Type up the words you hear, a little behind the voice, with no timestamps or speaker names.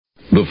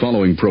The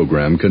following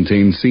program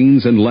contains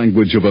scenes and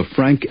language of a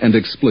frank and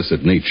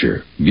explicit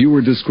nature. Viewer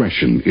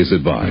discretion is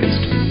advised.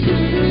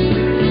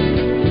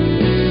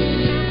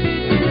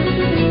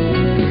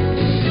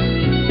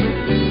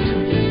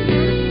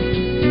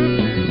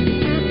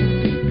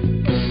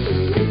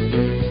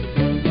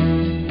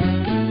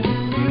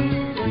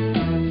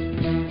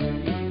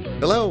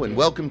 Hello and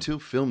welcome to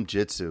Film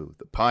Jitsu,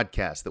 the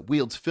podcast that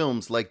wields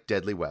films like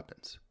deadly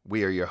weapons.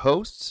 We are your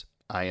hosts.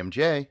 I am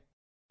Jay.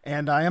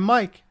 And I am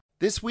Mike.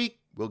 This week,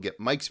 we'll get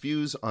Mike's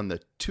views on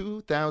the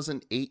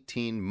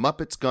 2018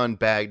 Muppets Gone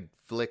Bad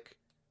flick,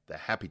 The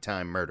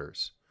Happytime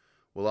Murders.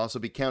 We'll also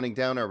be counting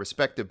down our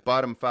respective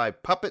bottom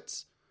 5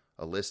 puppets,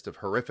 a list of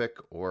horrific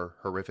or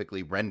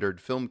horrifically rendered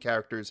film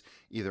characters,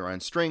 either on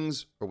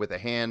strings or with a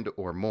hand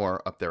or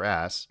more up their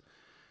ass.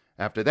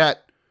 After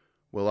that,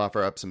 we'll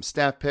offer up some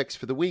staff picks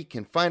for the week,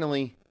 and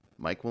finally,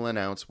 Mike will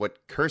announce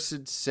what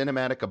cursed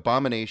cinematic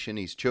abomination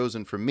he's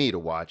chosen for me to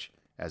watch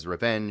as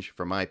revenge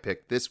for my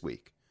pick this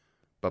week.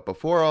 But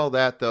before all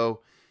that, though,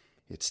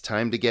 it's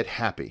time to get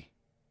happy.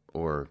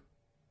 Or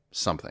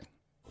something.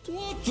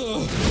 What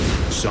the?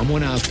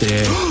 Someone out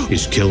there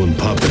is killing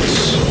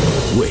puppets.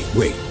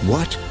 Wait,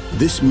 what?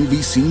 This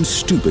movie seems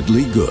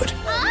stupidly good.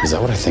 Is that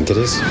what I think it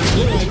is?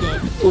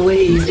 What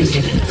do you think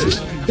it is?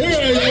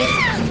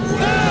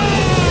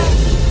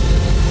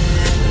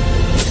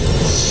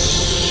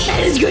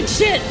 That is good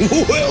shit.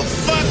 Well,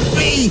 fuck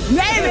me.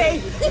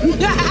 Maybe.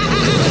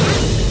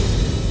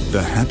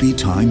 The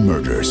Happytime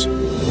Murders.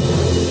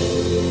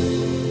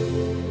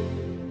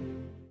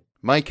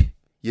 Mike,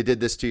 you did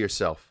this to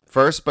yourself.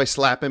 First by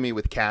slapping me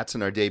with cats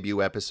in our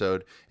debut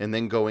episode, and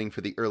then going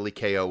for the early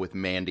KO with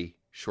Mandy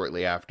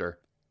shortly after.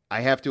 I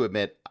have to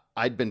admit,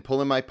 I'd been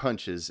pulling my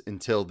punches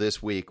until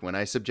this week when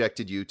I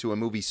subjected you to a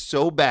movie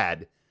so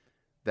bad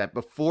that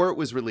before it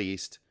was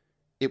released,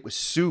 it was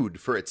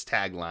sued for its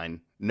tagline,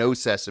 No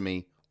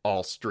Sesame,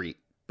 All Street.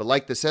 But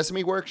like the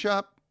Sesame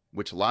Workshop,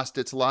 which lost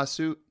its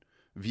lawsuit,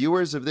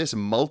 viewers of this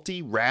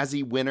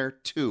multi-Razzie winner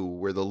too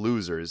were the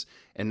losers,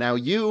 and now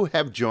you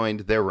have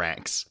joined their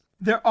ranks.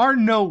 There are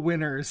no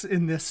winners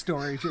in this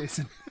story,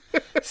 Jason.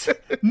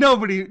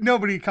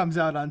 Nobody comes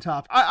out on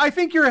top. I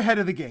think you're ahead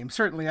of the game,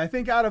 certainly. I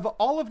think out of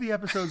all of the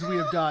episodes we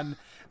have done,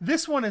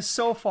 this one is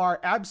so far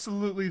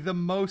absolutely the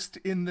most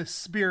in the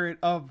spirit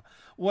of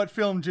what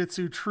Film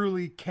Jitsu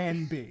truly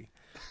can be.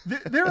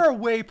 There are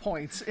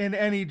waypoints in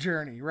any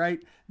journey,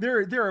 right?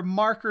 There are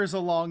markers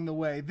along the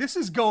way. This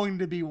is going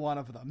to be one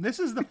of them. This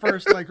is the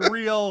first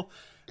real,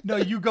 no,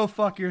 you go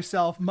fuck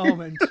yourself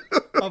moment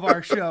of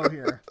our show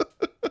here.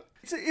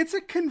 It's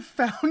a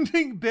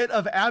confounding bit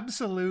of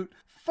absolute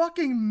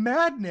fucking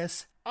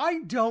madness.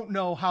 I don't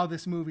know how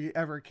this movie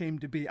ever came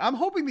to be. I'm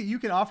hoping that you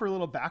can offer a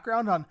little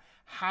background on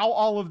how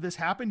all of this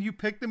happened. You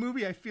picked the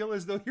movie. I feel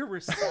as though you're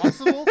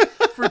responsible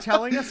for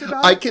telling us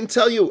about it. I can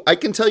tell you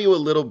a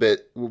little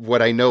bit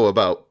what I know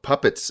about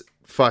puppets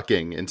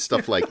fucking and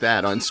stuff like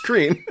that on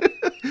screen.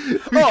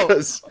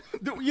 Because...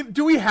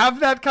 do we have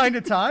that kind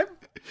of time?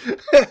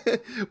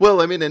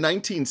 Well, I mean, in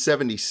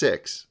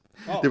 1976,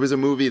 there was a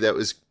movie that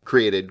was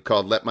created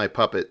called Let My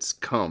Puppets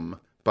Come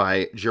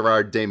by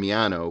Gerard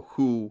Damiano,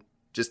 who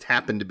just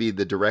happened to be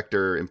the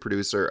director and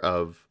producer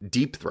of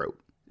Deep Throat.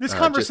 This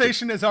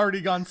conversation has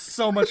already gone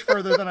so much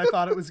further than I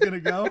thought it was going to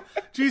go.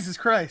 Jesus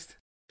Christ.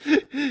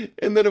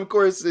 And then, of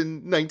course,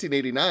 in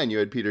 1989, you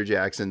had Peter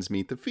Jackson's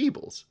Meet the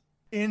Feebles.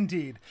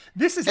 Indeed.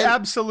 This is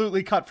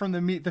absolutely cut from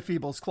the Meet the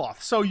Feebles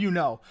cloth, so you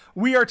know.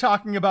 We are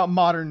talking about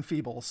modern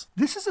Feebles.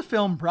 This is a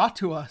film brought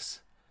to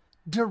us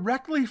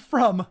directly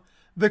from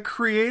the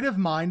creative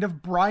mind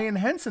of Brian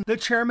Henson, the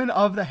chairman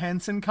of the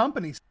Henson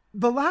Companies.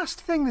 The last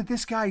thing that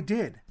this guy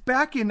did,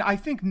 back in, I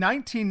think,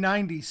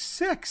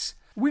 1996,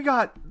 we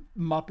got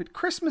Muppet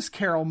Christmas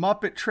Carol,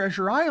 Muppet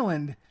Treasure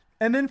Island,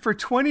 and then for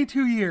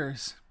 22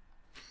 years,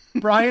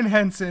 Brian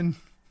Henson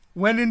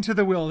went into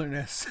the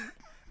wilderness,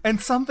 and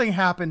something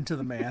happened to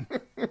the man.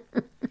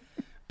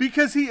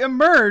 Because he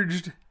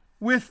emerged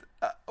with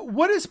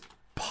what is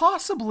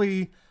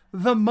possibly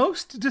the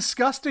most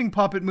disgusting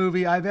puppet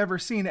movie I've ever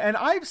seen. And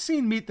I've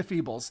seen Meet the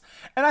Feebles.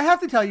 And I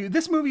have to tell you,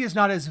 this movie is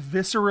not as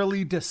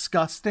viscerally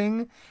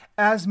disgusting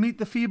as Meet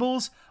the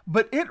Feebles,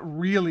 but it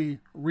really,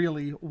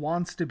 really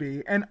wants to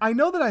be. And I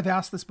know that I've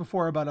asked this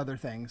before about other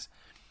things,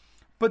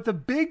 but the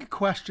big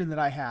question that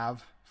I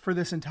have for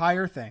this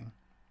entire thing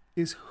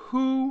is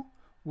who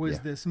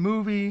was this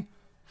movie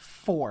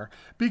for?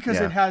 Because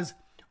it has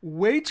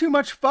way too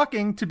much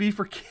fucking to be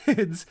for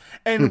kids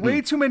and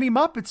way too many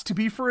Muppets to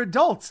be for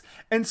adults.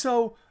 And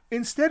so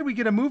instead we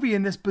get a movie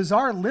in this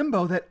bizarre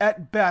limbo that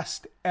at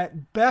best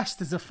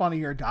is a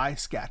Funny or Die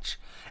sketch.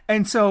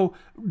 And so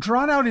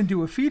drawn out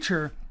into a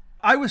feature,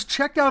 I was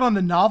checked out on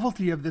the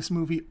novelty of this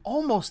movie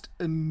almost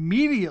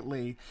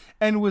immediately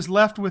and was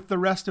left with the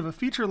rest of a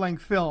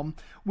feature-length film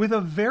with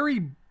a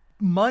very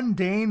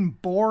mundane,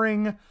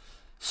 boring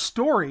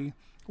story.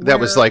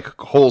 That was like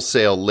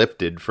wholesale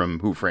lifted from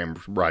Who Framed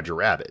Roger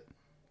Rabbit.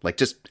 Like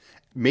just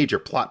major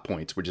plot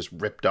points were just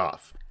ripped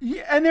off.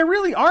 Yeah, and there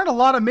really aren't a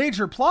lot of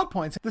major plot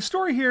points. The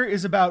story here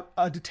is about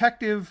a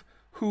detective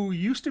who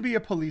used to be a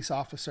police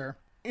officer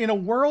in a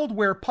world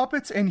where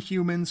puppets and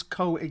humans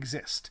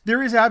coexist.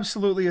 There is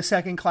absolutely a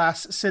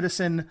second-class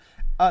citizen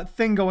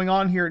thing going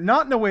on here,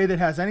 not in a way that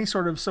has any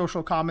sort of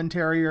social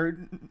commentary,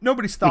 or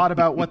nobody's thought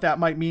about what that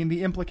might mean,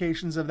 the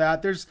implications of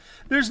that. There's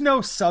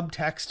no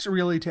subtext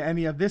really to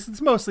any of this. It's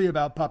mostly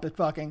about puppet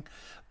fucking.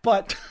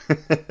 But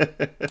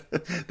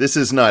this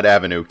is not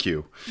Avenue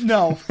Q.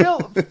 No,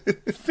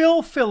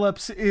 Phil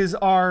Phillips is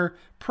our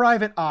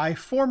private eye,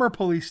 former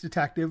police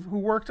detective who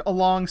worked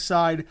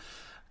alongside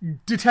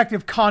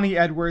Detective Connie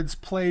Edwards,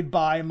 played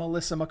by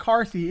Melissa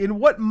McCarthy, in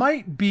what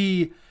might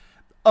be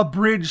a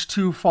bridge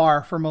too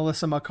far for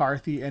Melissa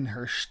McCarthy and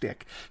her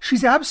shtick.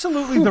 She's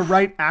absolutely the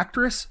right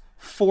actress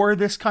for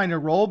this kind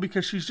of role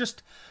because she's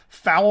just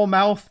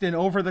foul-mouthed and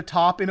over the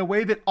top in a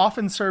way that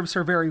often serves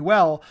her very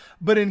well.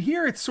 But in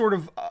here, it's sort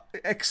of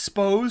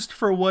exposed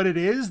for what it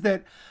is,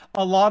 that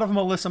a lot of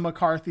Melissa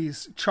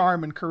McCarthy's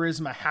charm and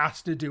charisma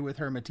has to do with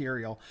her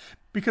material.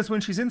 Because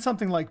when she's in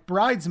something like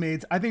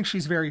Bridesmaids, I think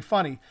she's very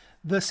funny.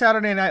 The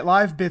Saturday Night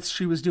Live bits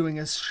she was doing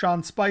as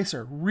Sean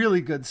Spicer,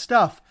 really good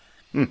stuff.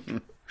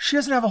 She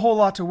doesn't have a whole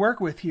lot to work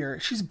with here.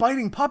 She's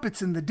biting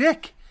puppets in the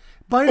dick.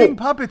 Biting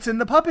puppets in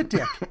the puppet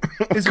dick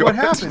is what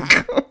happens.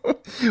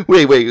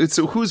 Wait.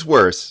 So who's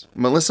worse?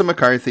 Melissa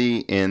McCarthy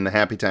in the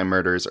Happytime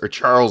Murders or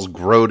Charles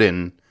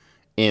Grodin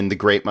in The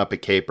Great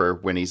Muppet Caper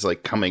when he's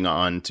like coming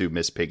on to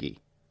Miss Piggy?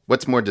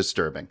 What's more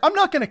disturbing? I'm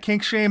not going to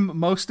kink shame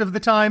most of the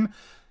time.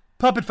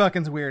 Puppet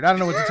fucking's weird. I don't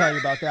know what to tell you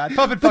about that.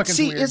 Puppet fucking's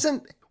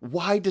weird.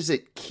 Why does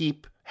it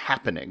keep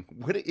happening?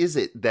 What is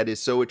it that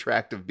is so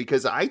attractive?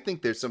 Because I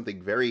think there's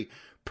something very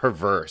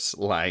perverse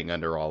lying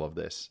under all of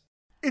this.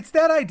 It's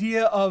that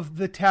idea of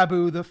the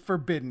taboo, the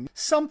forbidden.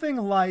 Something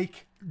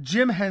like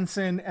Jim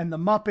Henson and the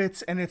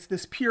Muppets, and it's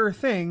this pure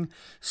thing.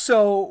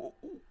 So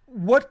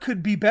what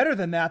could be better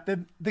than that,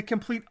 than the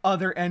complete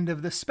other end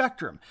of the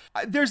spectrum?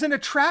 There's an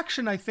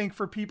attraction, I think,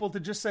 for people to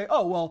just say,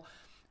 oh, well,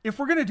 if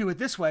we're going to do it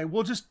this way,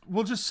 we'll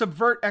just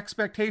subvert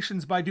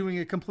expectations by doing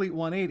a complete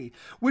 180,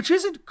 which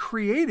isn't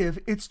creative.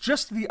 It's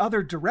just the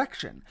other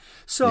direction.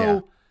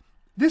 So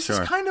this is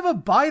kind of a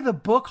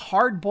by-the-book,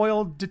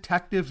 hard-boiled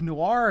detective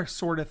noir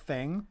sort of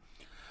thing,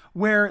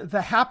 where the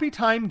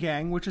Happytime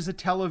Gang, which is a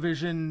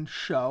television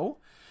show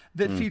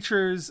that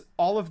features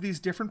all of these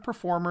different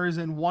performers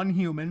and one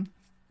human,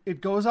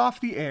 it goes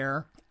off the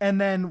air, and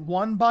then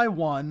one by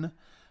one,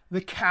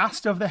 the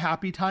cast of the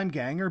Happytime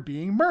Gang are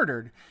being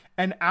murdered.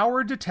 And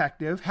our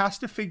detective has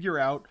to figure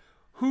out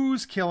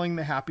who's killing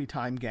the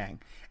Happytime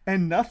Gang.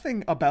 And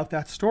nothing about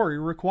that story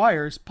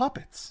requires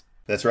puppets.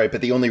 That's right.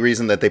 But the only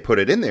reason that they put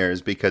it in there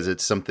is because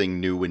it's something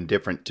new and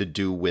different to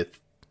do with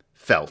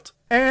felt.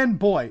 And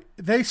boy,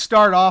 they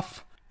start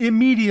off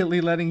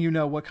immediately letting you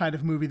know what kind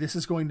of movie this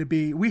is going to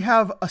be. We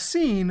have a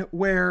scene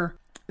where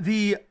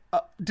the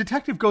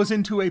detective goes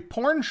into a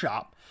porn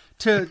shop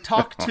to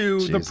talk to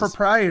the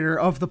proprietor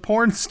of the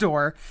porn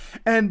store,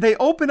 and they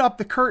open up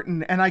the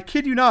curtain, and I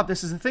kid you not,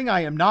 this is a thing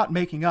I am not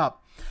making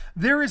up.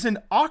 There is an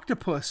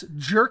octopus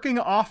jerking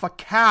off a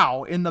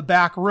cow in the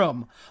back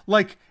room,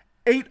 like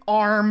 8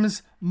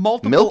 arms,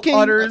 multiple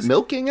udders.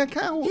 Milking a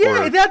cow?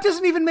 Yeah, that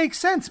doesn't even make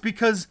sense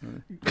because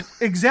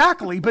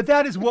exactly, but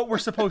that is what we're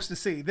supposed to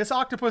see. This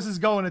octopus is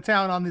going to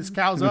town on this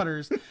cow's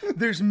udders.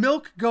 There's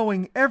milk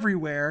going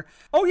everywhere.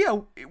 Oh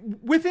yeah,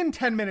 within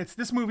 10 minutes,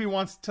 this movie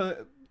wants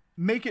to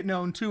make it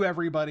known to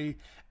everybody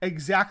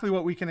exactly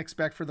what we can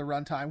expect for the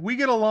runtime. We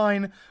get a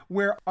line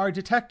where our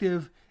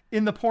detective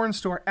in the porn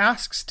store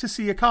asks to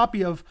see a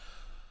copy of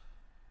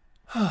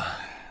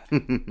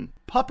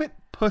Puppet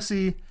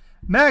Pussy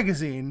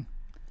Magazine.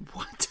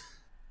 What?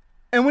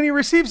 And when he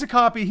receives a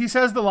copy, he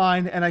says the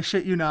line, and I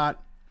shit you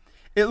not,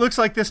 it looks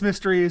like this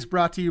mystery is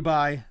brought to you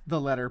by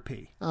the letter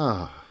P.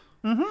 Oh.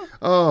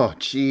 Oh,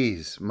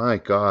 geez. My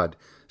God.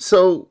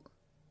 So,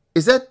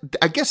 is that,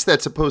 I guess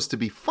that's supposed to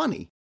be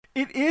funny.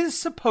 It is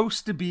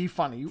supposed to be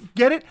funny.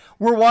 Get it?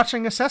 We're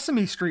watching a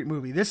Sesame Street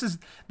movie. This is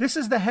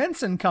the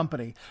Henson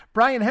Company.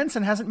 Brian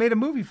Henson hasn't made a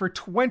movie for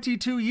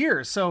 22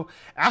 years. So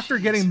after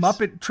getting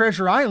Muppet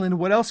Treasure Island,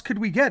 what else could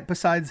we get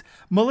besides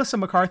Melissa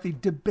McCarthy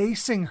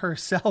debasing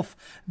herself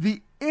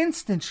the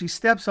instant she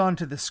steps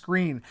onto the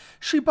screen?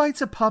 She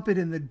bites a puppet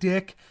in the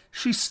dick.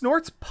 She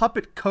snorts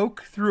puppet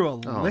coke through a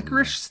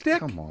licorice stick.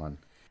 Come on.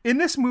 In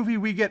this movie,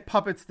 we get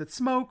puppets that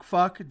smoke,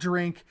 fuck,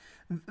 drink.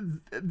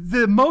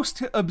 The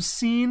most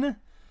obscene,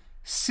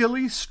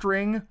 silly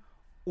string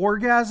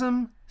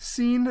orgasm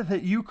scene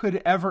that you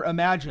could ever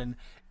imagine,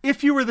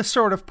 if you were the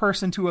sort of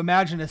person to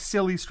imagine a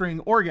silly string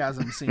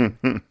orgasm scene.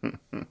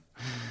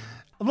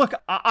 Look,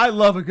 I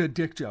love a good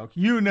dick joke.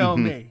 You know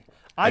me.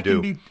 I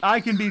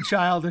can be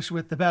childish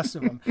with the best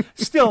of them.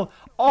 Still,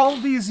 all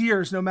these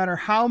years, no matter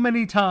how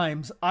many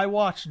times I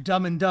watch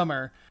Dumb and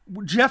Dumber,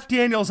 Jeff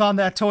Daniels on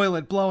that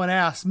toilet blowing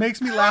ass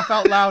makes me laugh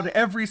out loud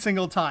every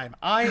single time.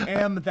 I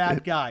am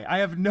that guy. I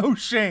have no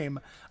shame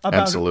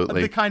about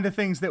the kind of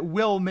things that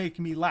will make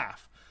me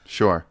laugh.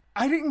 Sure.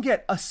 I didn't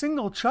get a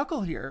single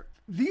chuckle here.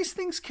 These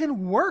things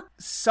can work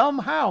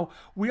somehow.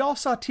 We all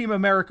saw Team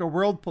America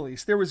World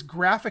Police. There was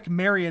graphic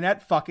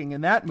marionette fucking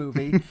in that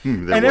movie.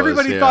 And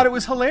everybody thought it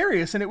was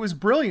hilarious, and it was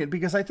brilliant,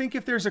 because I think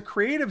if there's a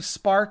creative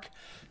spark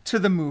to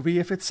the movie,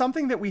 if it's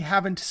something that we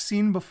haven't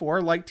seen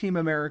before, like Team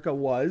America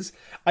was,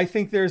 I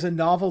think there's a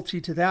novelty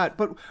to that.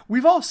 But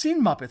we've all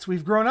seen Muppets.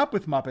 We've grown up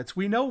with Muppets.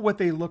 We know what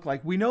they look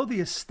like. We know the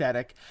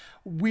aesthetic.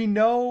 We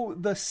know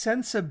the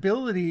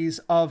sensibilities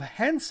of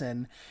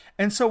Henson.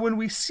 And so when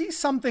we see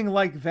something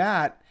like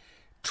that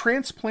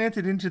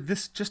transplanted into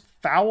this just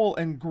foul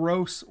and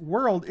gross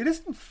world, it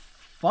isn't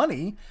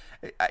funny.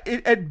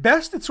 At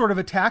best, it sort of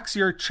attacks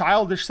your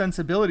childish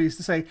sensibilities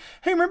to say,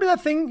 hey, remember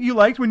that thing you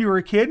liked when you were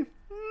a kid?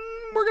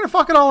 We're going to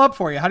fuck it all up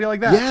for you. How do you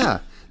like that? Yeah,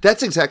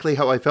 that's exactly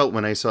how I felt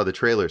when I saw the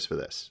trailers for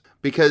this.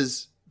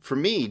 Because for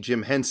me,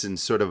 Jim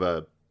Henson's sort of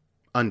a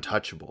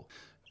untouchable.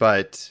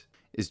 But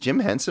is Jim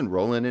Henson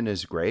rolling in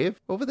his grave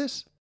over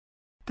this?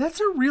 That's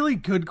a really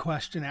good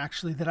question,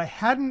 actually, that I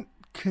hadn't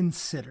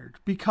considered,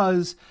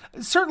 because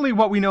certainly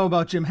what we know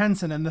about Jim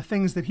Henson and the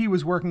things that he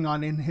was working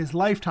on in his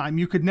lifetime,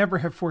 you could never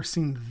have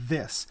foreseen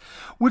this,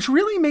 which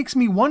really makes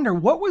me wonder,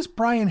 what was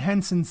Brian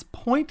Henson's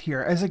point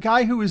here as a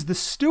guy who is the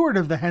steward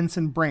of the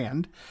Henson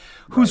brand,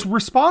 who's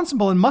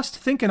responsible and must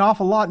think an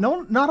awful lot,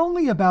 not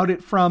only about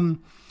it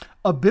from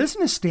a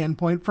business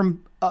standpoint,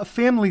 from a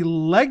family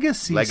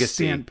legacy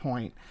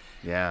standpoint.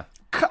 Yeah.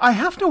 I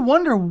have to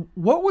wonder,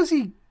 what was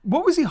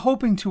he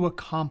hoping to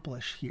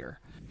accomplish here?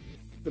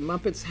 The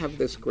Muppets have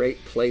this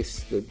great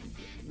place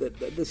that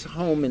this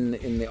home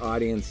in the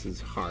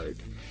audience's heart,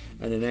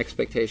 and an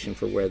expectation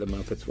for where the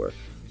Muppets were.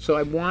 So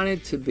I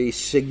wanted to be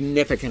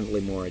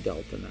significantly more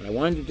adult than that. I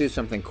wanted to do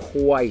something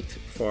quite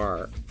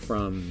far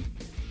from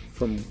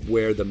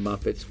where the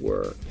Muppets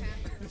were.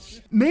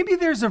 Maybe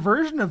there's a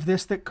version of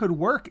this that could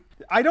work.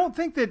 I don't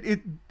think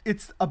that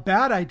it's a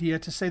bad idea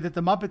to say that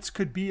the Muppets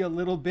could be a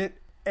little bit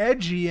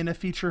edgy in a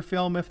feature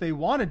film if they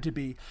wanted to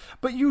be.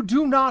 But you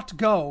do not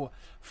go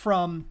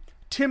from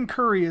Tim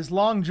Curry as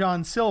Long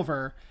John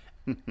Silver,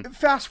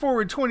 fast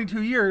forward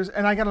 22 years,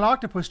 and I got an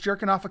octopus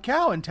jerking off a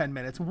cow in 10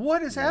 minutes.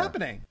 What is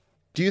happening?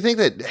 Do you think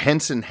that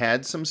Henson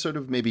had some sort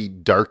of maybe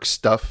dark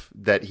stuff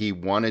that he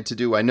wanted to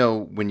do? I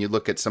know when you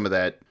look at some of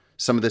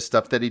the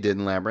stuff that he did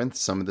in Labyrinth,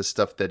 some of the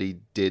stuff that he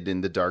did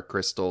in The Dark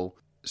Crystal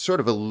sort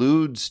of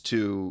alludes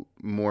to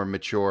more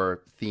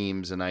mature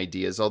themes and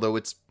ideas, although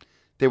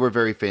they were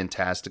very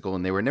fantastical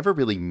and they were never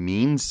really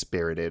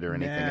mean-spirited or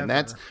anything. Never. And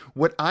that's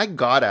what I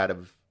got out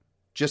of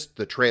just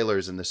the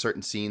trailers and the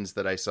certain scenes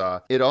that I saw.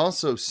 It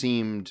also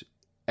seemed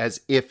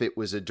as if it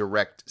was a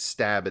direct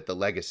stab at the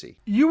legacy.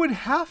 You would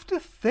have to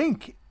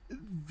think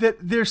that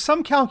there's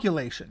some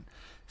calculation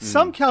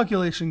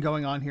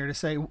going on here to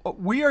say,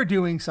 we are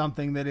doing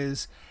something that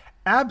is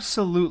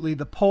absolutely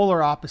the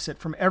polar opposite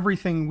from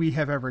everything we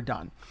have ever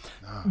done,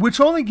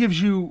 which only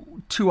gives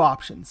you two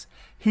options.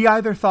 He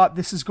either thought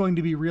this is going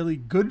to be really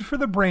good for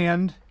the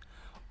brand,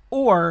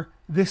 or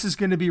this is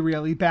going to be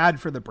really bad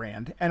for the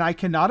brand. And I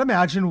cannot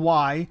imagine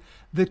why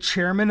the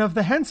chairman of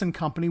the Henson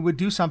Company would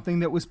do something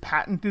that was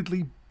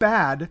patently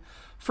bad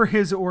for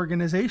his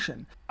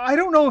organization. I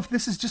don't know if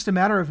this is just a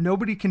matter of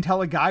nobody can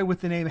tell a guy with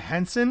the name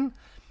Henson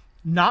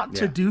not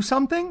to do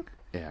something.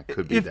 Yeah, it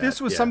could be if this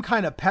was some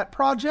kind of pet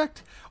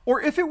project,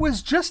 or if it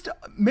was just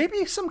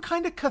maybe some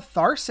kind of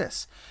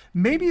catharsis.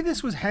 Maybe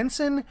this was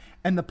Henson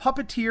and the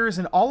puppeteers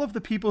and all of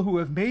the people who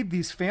have made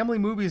these family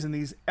movies and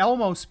these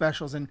Elmo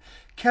specials and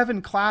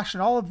Kevin Clash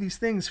and all of these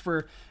things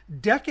for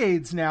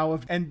decades now.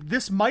 And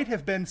this might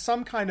have been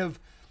some kind of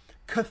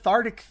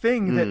cathartic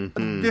thing that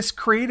this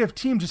creative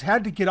team just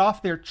had to get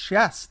off their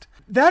chest.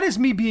 That is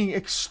me being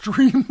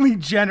extremely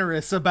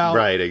generous about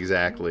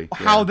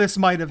how this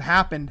might have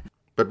happened.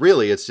 But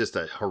really, it's just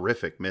a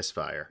horrific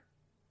misfire.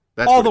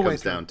 That's all what it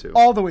comes down to.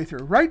 All the way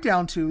through. Right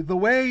down to the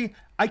way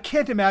I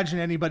can't imagine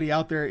anybody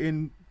out there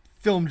in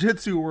film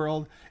jitsu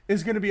world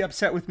is going to be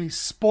upset with me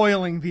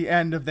spoiling the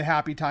end of the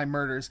Happytime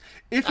Murders.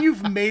 If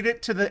you've made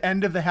it to the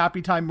end of the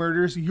Happytime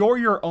Murders, you're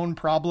your own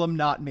problem,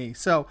 not me.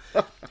 So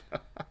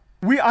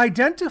we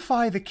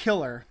identify the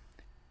killer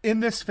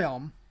in this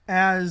film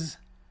as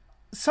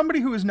somebody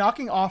who is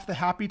knocking off the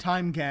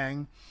Happytime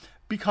gang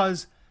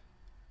because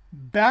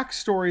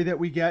backstory that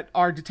we get,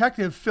 our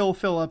detective Phil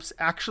Phillips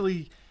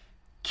actually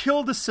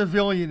killed a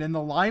civilian in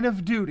the line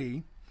of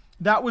duty.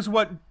 That was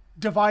what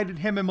divided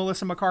him and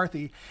Melissa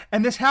McCarthy.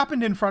 And this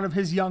happened in front of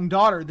his young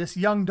daughter. This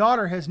young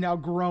daughter has now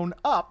grown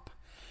up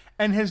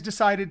and has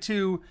decided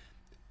to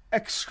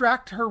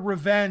extract her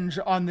revenge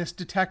on this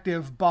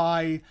detective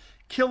by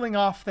killing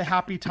off the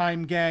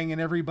Happytime gang and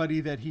everybody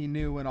that he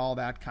knew and all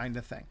that kind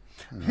of thing.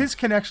 His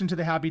connection to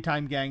the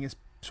Happytime gang is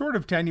sort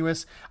of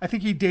tenuous. I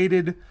think he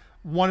dated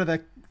one of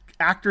the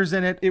actors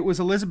in it. It was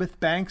Elizabeth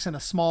Banks in a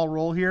small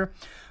role here.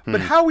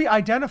 But how we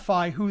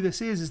identify who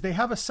this is they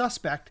have a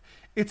suspect.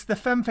 It's the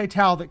femme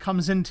fatale that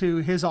comes into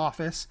his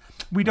office.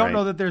 We don't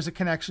know that there's a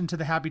connection to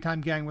the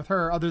Happytime gang with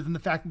her, other than the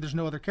fact that there's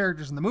no other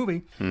characters in the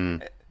movie.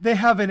 They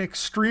have an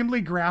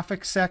extremely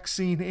graphic sex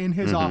scene in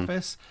his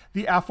office.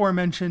 The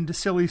aforementioned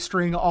silly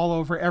string all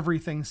over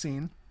everything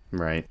scene.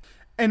 Right.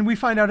 and we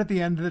find out at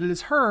the end that it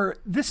is her.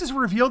 This is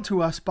revealed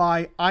to us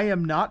by, I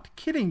am not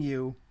kidding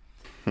you,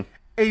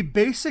 a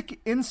Basic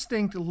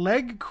Instinct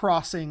leg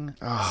crossing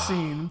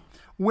scene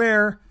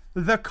where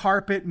the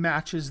carpet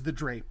matches the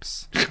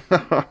drapes.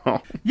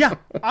 Yeah,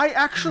 I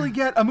actually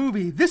get a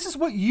movie. This is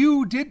what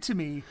you did to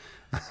me.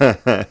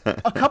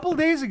 A couple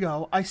days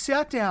ago, I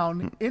sat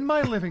down in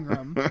my living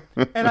room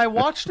and I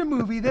watched a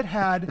movie that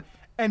had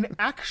an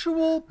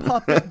actual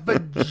puppet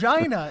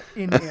vagina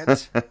in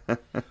it,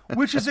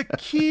 which is a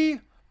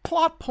key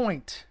plot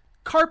point.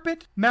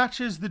 Carpet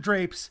matches the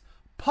drapes.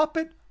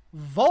 Puppet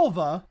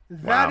vulva.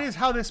 That is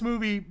how this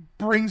movie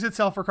brings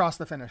itself across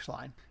the finish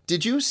line.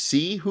 Did you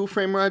see Who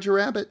Framed Roger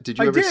Rabbit? Did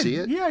you ever see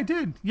it? Yeah, I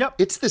did. Yep.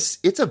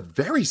 It's a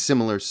very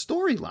similar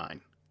storyline.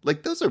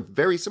 Like, those are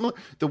very similar.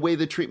 The way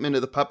the treatment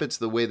of the puppets,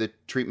 the way the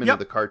treatment of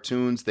the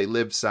cartoons, they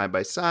live side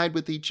by side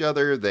with each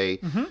other. They,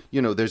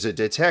 there's a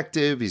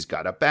detective. He's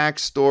got a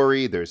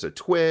backstory. There's a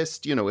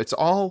twist.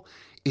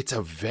 It's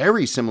a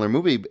very similar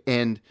movie.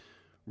 And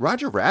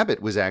Roger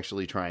Rabbit was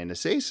actually trying to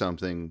say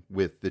something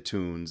with the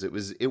tunes. It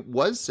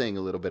was saying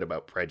a little bit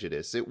about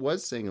prejudice. It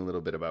was saying a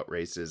little bit about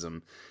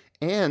racism.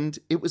 And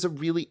it was a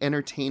really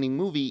entertaining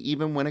movie,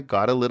 even when it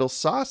got a little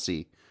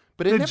saucy.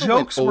 But it never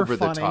went over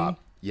the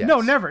top. Yes.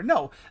 No, never.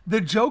 No, the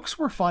jokes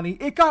were funny.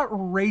 It got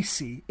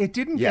racy. It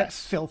didn't get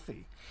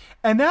filthy.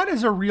 And that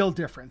is a real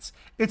difference.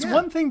 It's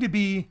one thing to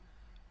be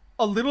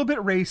a little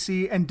bit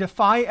racy and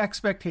defy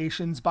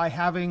expectations by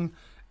having,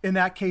 in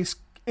that case,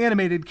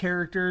 animated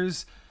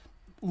characters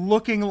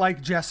looking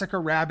like Jessica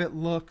Rabbit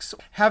looks,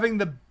 having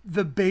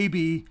the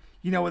baby,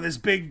 with his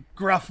big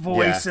gruff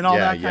voice and all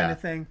that kind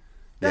of thing.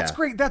 That's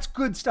great. That's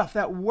good stuff.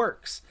 That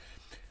works.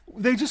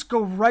 They just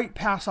go right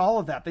past all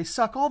of that. They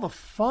suck all the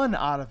fun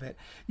out of it.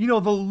 The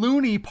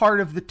loony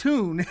part of the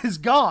tune is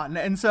gone.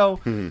 And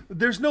so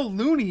there's no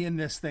loony in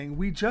this thing.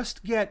 We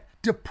just get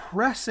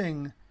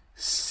depressing,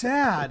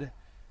 sad.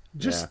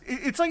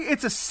 It's like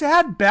it's a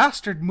sad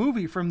bastard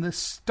movie from the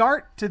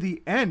start to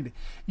the end.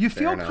 You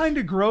feel kind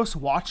of gross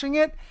watching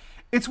it.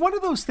 It's one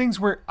of those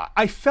things where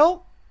I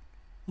felt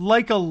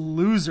like a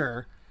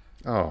loser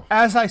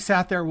as I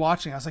sat there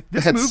watching. I was like,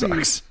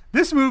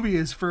 This movie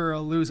is for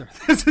a loser.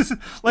 This is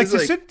like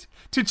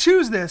to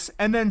choose this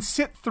and then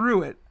sit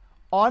through it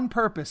on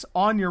purpose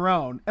on your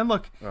own. And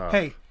look,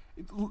 hey,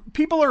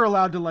 people are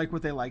allowed to like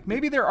what they like.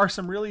 Maybe there are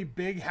some really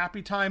big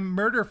Happytime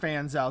Murder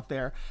fans out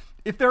there.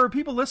 If there are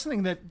people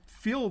listening that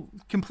feel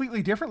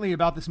completely differently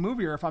about this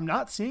movie, or if I'm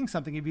not seeing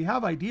something, if you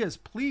have ideas,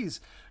 please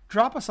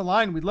drop us a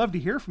line. We'd love to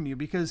hear from you,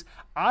 because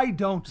I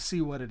don't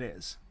see what it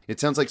is. It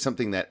sounds like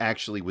something that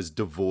actually was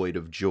devoid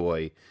of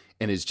joy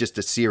and is just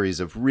a series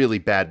of really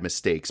bad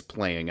mistakes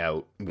playing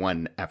out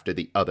one after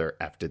the other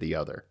after the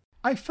other.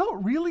 I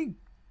felt really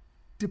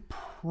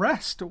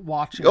depressed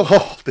watching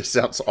it. This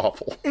sounds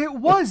awful. It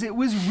was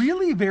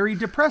really very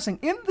depressing,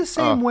 in the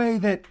same way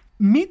that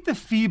Meet the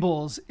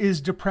Feebles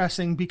is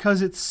depressing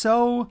because it's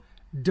so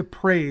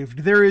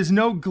depraved. There is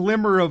no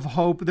glimmer of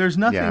hope. There's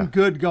nothing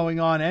good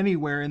going on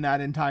anywhere in that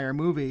entire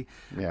movie.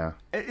 Yeah.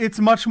 It's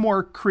much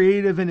more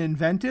creative and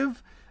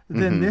inventive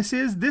than this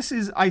is. This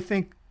is, I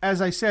think,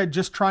 as I said,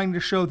 just trying to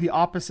show the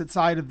opposite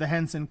side of the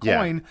Henson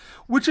coin,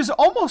 which is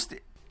almost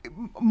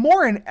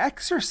more an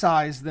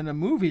exercise than a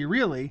movie,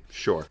 really.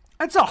 Sure.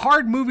 It's a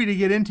hard movie to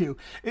get into.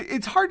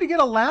 It's hard to get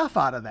a laugh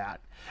out of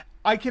that.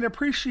 I can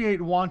appreciate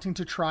wanting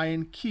to try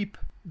and keep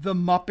the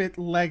Muppet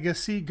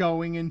legacy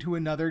going into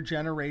another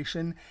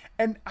generation.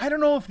 And I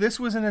don't know if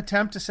this was an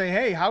attempt to say,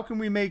 hey, how can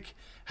we make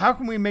the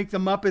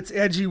Muppets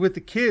edgy with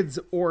the kids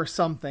or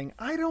something?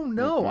 I don't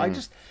know. I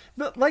just,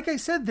 like I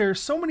said,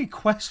 there's so many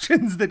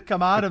questions that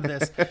come out of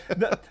this.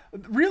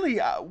 Really,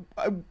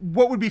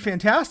 what would be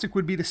fantastic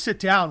would be to sit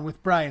down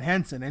with Brian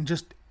Henson and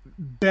just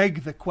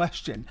beg the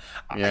question.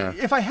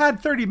 If I had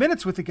 30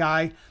 minutes with the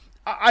guy,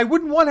 I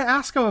wouldn't want to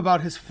ask him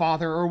about his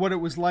father or what it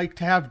was like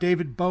to have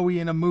David Bowie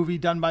in a movie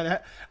done by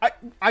that.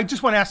 I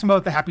just want to ask him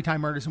about the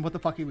Happytime Murders and what the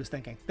fuck he was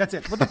thinking. That's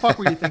it. What the fuck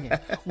were you thinking?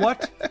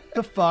 What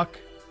the fuck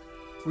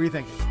were you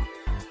thinking?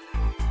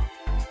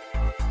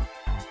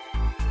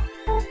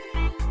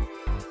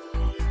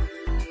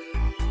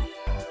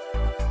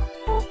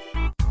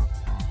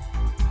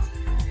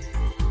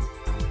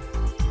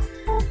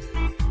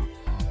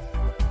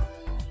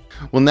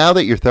 Well, now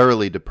that you're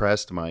thoroughly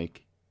depressed,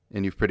 Mike,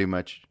 and you've pretty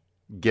much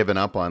given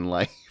up on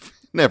life,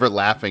 never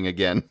laughing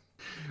again,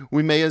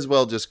 we may as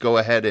well just go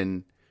ahead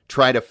and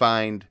try to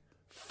find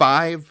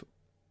 5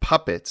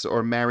 puppets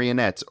or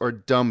marionettes or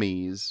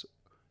dummies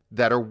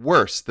that are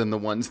worse than the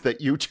ones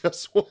that you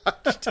just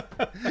watched.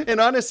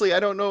 And honestly, I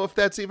don't know if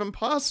that's even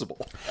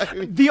possible. I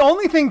mean, the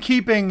only thing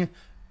keeping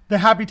the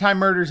Happytime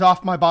Murders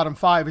off my bottom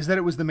 5 is that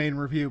it was the main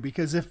review,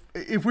 because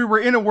if we were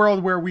in a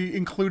world where we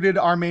included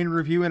our main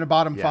review in a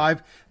bottom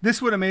 5,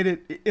 this would have made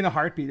it in a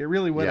heartbeat. It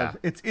really would have.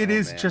 It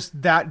is just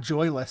that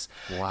joyless.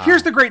 Wow.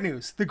 Here's the great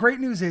news. The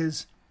great news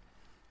is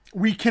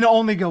We can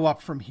only go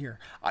up from here.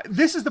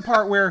 This is the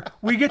part where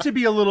we get to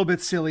be a little bit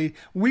silly.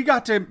 We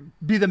got to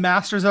be the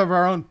masters of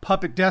our own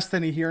puppet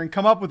destiny here and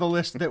come up with a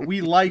list that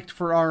we liked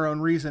for our own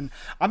reason.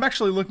 I'm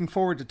actually looking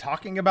forward to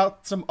talking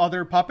about some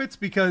other puppets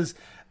because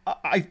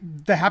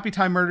the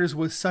Happytime Murders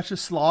was such a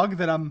slog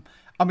that I'm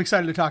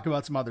excited to talk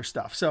about some other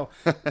stuff. So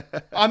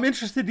I'm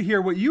interested to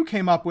hear what you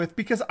came up with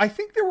because I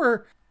think there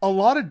were a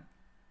lot of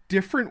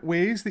different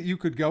ways that you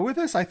could go with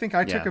this. I think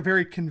I took a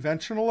very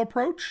conventional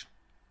approach.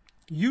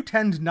 You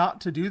tend not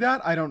to do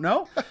that. I don't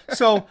know.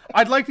 So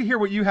I'd like to hear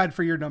what you had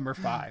for your number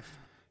 5.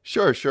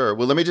 Sure.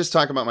 Well, let me just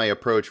talk about my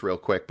approach real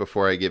quick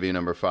before I give you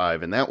number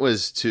 5. And that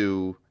was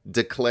to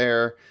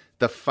declare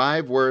the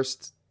 5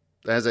 worst,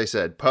 as I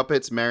said,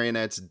 puppets,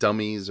 marionettes,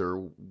 dummies, or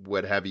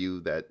what have you,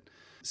 that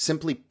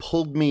simply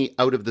pulled me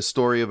out of the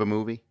story of a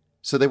movie.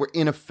 So they were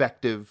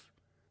ineffective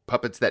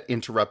puppets that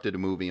interrupted a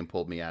movie and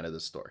pulled me out of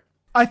the story.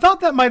 I thought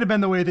that might have been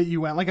the way that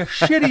you went, like a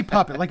shitty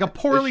puppet, like a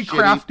poorly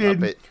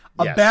crafted, puppet,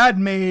 yes. A bad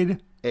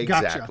made.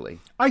 Exactly.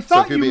 Gotcha. I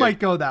thought you might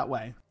go that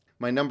way.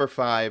 My number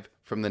 5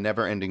 from the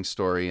Never-Ending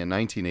Story in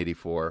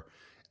 1984.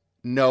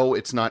 No,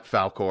 it's not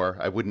Falkor.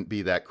 I wouldn't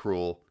be that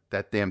cruel.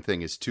 That damn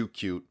thing is too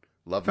cute.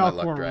 Love Falkor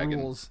my luck dragon.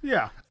 Rules.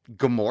 Yeah.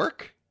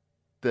 Gmork,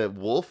 the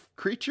wolf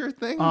creature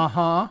thing.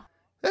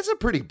 That's a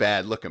pretty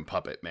bad looking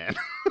puppet, man.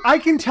 I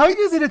can tell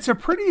you that it's a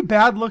pretty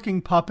bad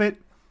looking puppet.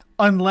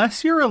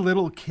 Unless you're a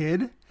little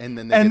kid, and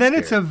then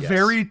it's a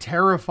very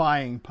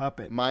terrifying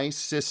puppet. My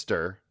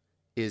sister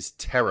is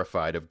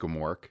terrified of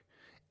Gmork,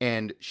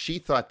 and she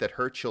thought that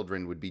her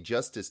children would be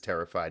just as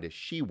terrified as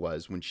she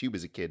was when she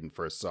was a kid and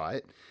first saw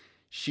it.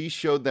 She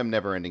showed them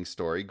Never-Ending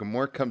Story.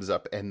 Gmork comes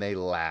up, and they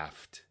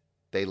laughed.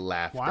 They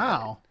laughed.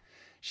 Wow.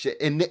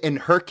 And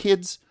her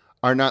kids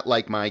are not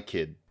like my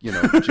kid. You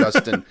know,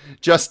 Justin.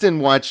 Justin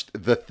watched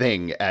The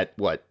Thing at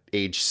what?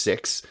 Age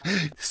 6.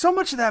 So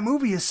much of that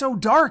movie is so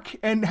dark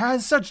and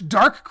has such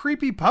dark,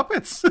 creepy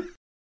puppets.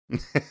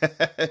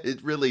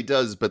 It really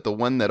does. But the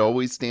one that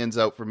always stands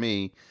out for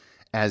me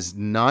as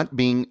not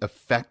being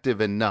effective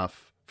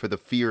enough for the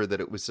fear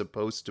that it was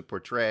supposed to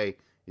portray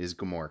is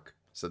Gmork.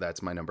 So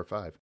that's my number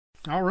 5.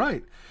 All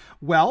right.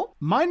 Well,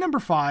 my number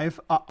 5,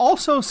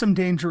 also some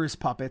dangerous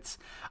puppets.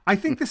 I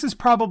think this is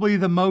probably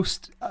the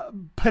most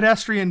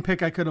pedestrian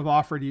pick I could have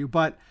offered you,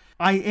 but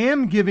I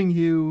am giving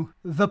you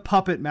the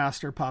Puppet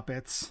Master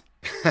puppets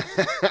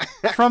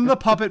from the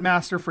Puppet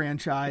Master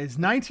franchise,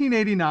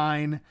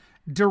 1989,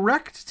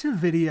 direct to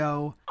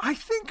video. I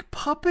think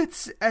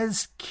puppets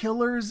as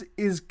killers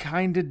is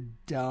kind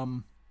of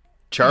dumb.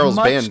 Charles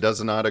Band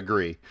does not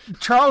agree.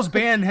 Charles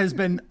Band has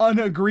been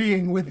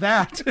unagreeing with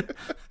that.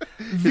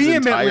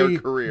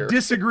 Vehemently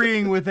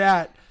disagreeing with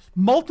that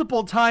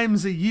multiple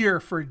times a year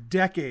for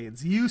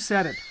decades. You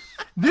said it.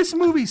 This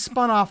movie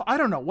spun off,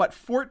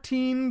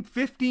 14,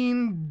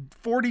 15,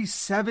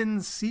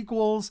 47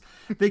 sequels.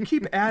 They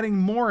keep adding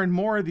more and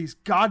more of these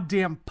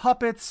goddamn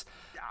puppets.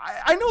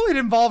 I know it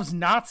involves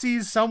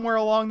Nazis somewhere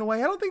along the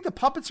way. I don't think the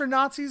puppets are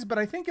Nazis, but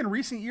I think in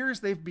recent years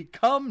they've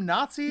become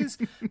Nazis.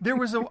 There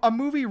was a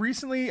movie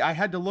recently, I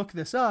had to look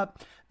this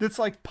up, that's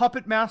like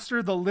Puppet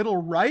Master, the Little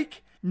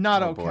Reich.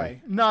 Not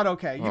okay. Not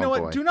okay. You know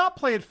what? Do not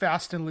play it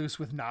fast and loose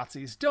with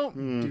Nazis.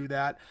 Don't do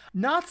that.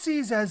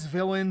 Nazis as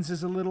villains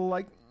is a little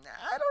like,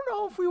 I don't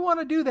know if we want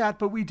to do that,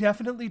 but we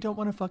definitely don't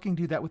want to fucking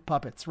do that with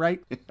puppets,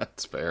 right?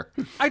 That's fair.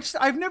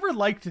 I've never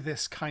liked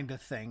this kind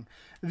of thing.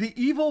 The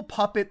evil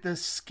puppet, the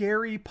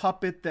scary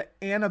puppet, the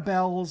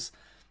Annabelles,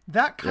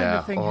 that kind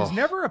of thing has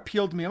never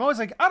appealed to me. I'm always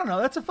like, I don't know,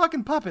 that's a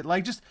fucking puppet.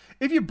 Like, just,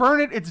 if you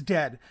burn it, it's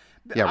dead.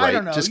 Yeah, right. I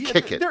don't know. Just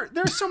kick it.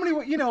 There's so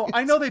many,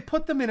 I know they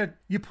put them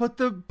you put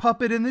the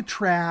puppet in the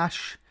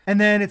trash,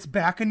 and then it's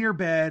back in your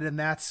bed, and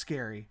that's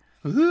scary.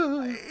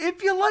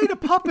 If you light a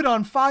puppet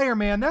on fire,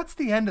 man, that's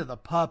the end of the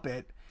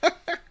puppet.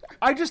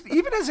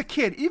 Even as a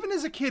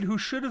kid who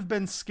should have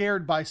been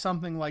scared by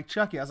something like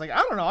Chucky, I was like,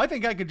 I don't know, I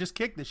think I could just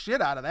kick the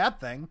shit out of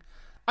that thing.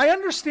 I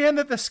understand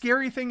that the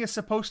scary thing is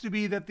supposed to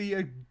be that the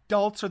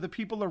adults or the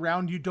people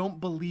around you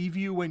don't believe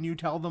you when you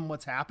tell them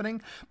what's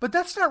happening, but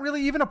that's not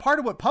really even a part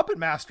of what Puppet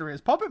Master is.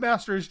 Puppet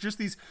Master is just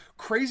these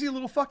crazy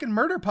little fucking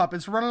murder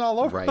puppets running all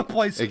over the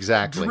place.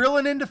 Exactly.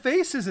 Drilling into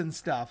faces and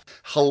stuff.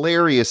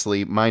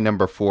 Hilariously, my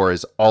number 4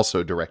 is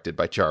also directed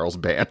by Charles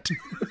Band.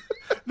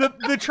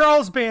 The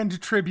Charles Band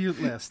tribute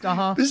list.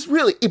 It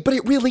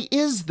really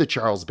is the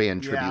Charles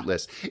Band tribute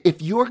list.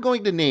 If you're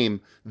going to name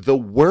the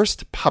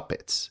worst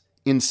puppets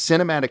in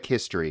cinematic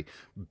history,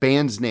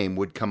 Band's name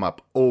would come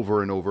up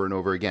over and over and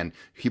over again.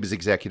 He was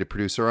executive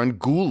producer on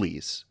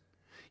Ghoulies.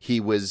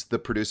 He was the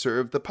producer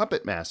of the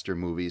Puppet Master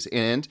movies,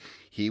 and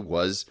he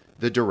was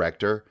the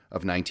director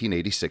of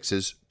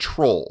 1986's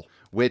Troll,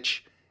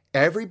 which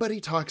everybody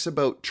talks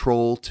about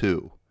Troll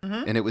 2.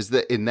 Mm-hmm.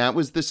 And that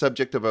was the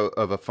subject of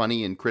a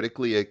funny and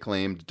critically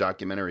acclaimed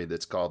documentary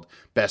that's called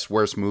Best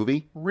Worst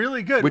Movie.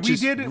 Really good. We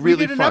did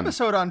an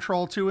episode on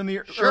Troll 2 in the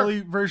early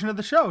version of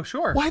the show.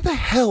 Sure. Why the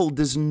hell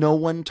does no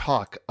one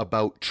talk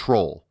about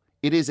Troll?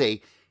 It is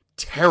a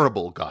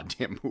terrible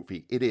goddamn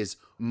movie. It is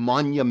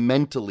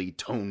monumentally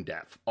tone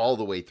deaf all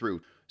the way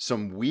through.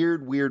 some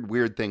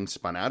weird things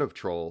spun out of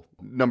Troll.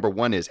 Number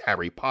one is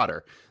Harry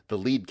Potter. The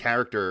lead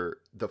character,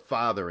 the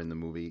father in the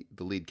movie,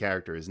 the lead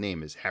character, his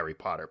name is Harry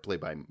Potter, played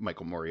by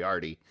Michael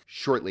Moriarty.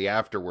 Shortly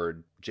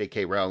afterward,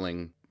 J.K.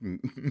 Rowling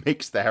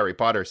makes the Harry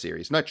Potter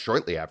series. Not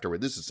shortly afterward,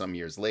 this is some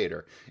years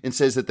later, and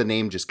says that the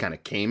name just kind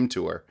of came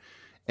to her.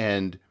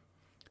 And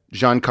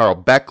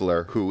Jean-Carl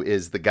Beckler, who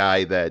is the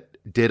guy that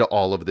did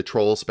all of the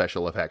Troll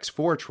special effects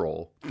for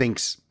Troll,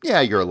 thinks,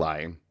 yeah, you're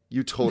lying.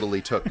 You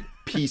totally took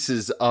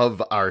pieces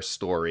of our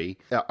story,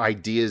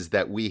 ideas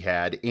that we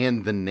had,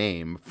 and the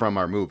name from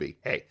our movie.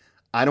 Hey,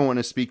 I don't want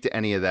to speak to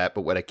any of that,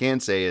 but what I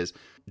can say is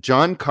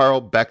John Carl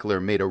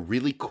Beckler made a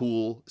really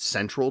cool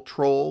central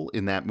troll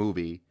in that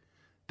movie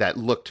that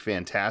looked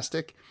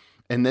fantastic.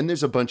 And then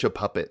there's a bunch of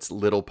puppets,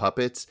 little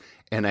puppets,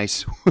 and I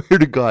swear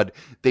to God,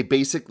 they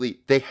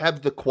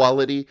have the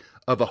quality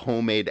of a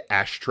homemade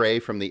ashtray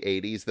from the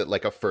 80s that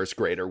like a first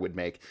grader would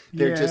make.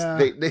 They're just,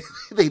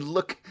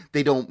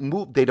 they don't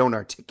move, they don't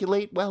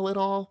articulate well at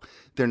all.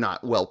 They're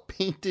not well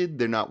painted,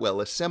 they're not well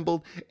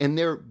assembled, and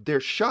they're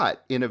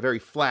shot in a very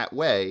flat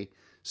way.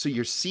 So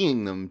you're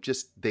seeing them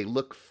they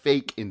look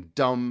fake and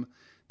dumb.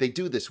 They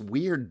do this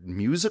weird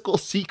musical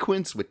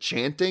sequence with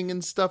chanting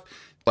and stuff.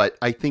 But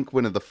I think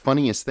one of the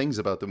funniest things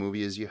about the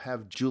movie is you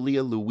have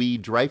Julia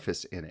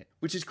Louis-Dreyfus in it,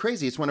 which is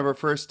crazy. It's one of her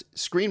first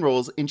screen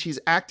roles, and she's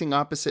acting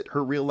opposite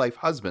her real-life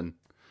husband.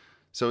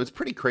 So it's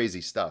pretty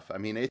crazy stuff. I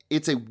mean,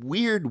 it's a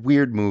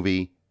weird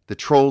movie. The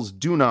trolls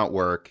do not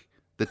work.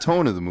 The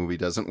tone of the movie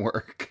doesn't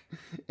work.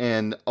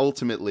 And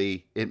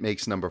ultimately, it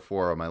makes number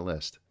 4 on my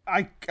list.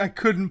 I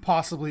couldn't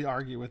possibly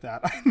argue with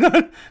that.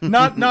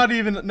 not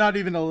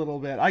even a little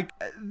bit.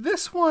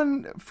 This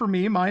one for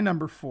me, my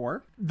number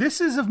 4. This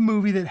is a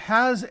movie that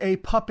has a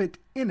puppet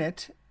in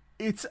it.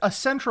 It's a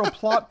central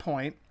plot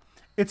point.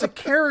 It's a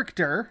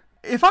character.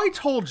 If I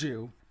told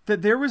you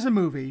that there was a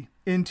movie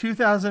in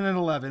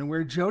 2011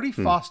 where Jodie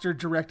Foster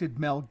directed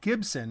Mel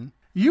Gibson,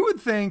 you would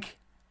think,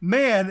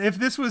 man, if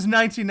this was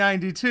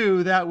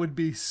 1992, that would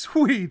be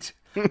sweet.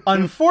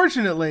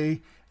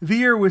 Unfortunately, the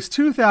year was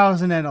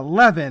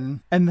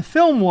 2011, and the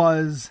film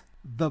was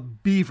The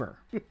Beaver.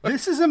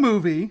 This is a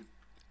movie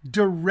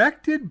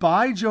directed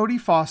by Jodie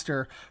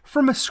Foster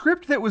from a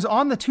script that was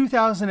on the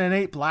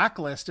 2008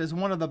 blacklist as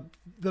one of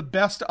the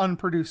best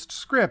unproduced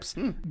scripts.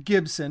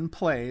 Gibson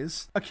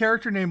plays a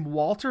character named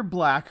Walter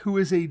Black, who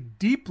is a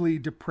deeply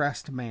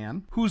depressed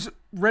man who's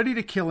ready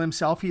to kill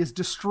himself. He has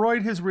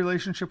destroyed his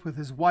relationship with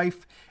his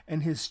wife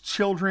and his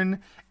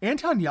children.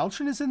 Anton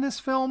Yelchin is in this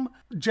film.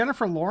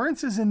 Jennifer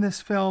Lawrence is in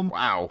this film.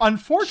 Wow.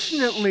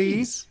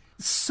 Unfortunately,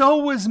 so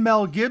was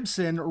Mel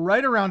Gibson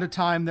right around a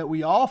time that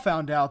we all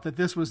found out that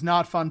this was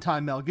not Fun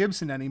Time Mel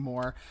Gibson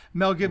anymore.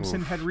 Mel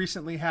Gibson had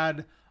recently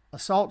had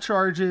assault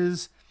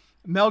charges.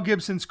 Mel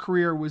Gibson's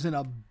career was in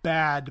a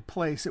bad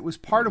place. It was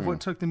part of what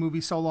took the movie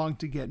so long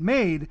to get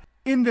made.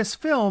 In this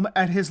film,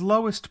 at his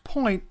lowest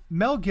point,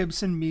 Mel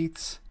Gibson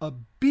meets a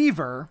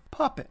beaver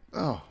puppet.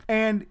 Oh.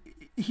 And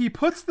he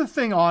puts the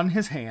thing on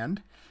his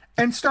hand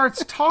and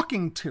starts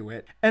talking to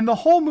it. And the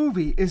whole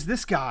movie is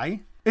this guy.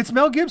 It's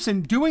Mel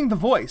Gibson doing the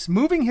voice,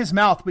 moving his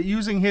mouth, but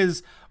using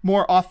his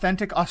more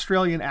authentic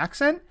Australian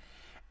accent.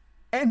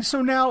 And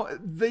so now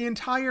the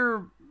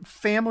entire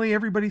family,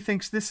 everybody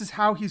thinks this is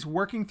how he's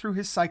working through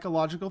his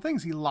psychological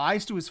things. He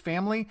lies to his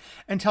family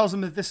and tells them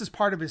that this is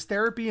part of his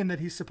therapy and that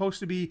he's supposed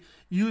to be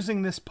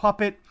using this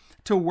puppet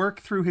to work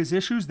through his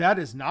issues. That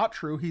is not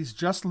true. He's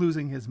just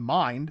losing his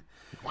mind.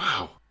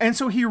 Wow. And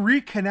so he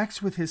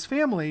reconnects with his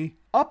family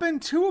up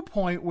into a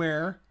point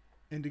where,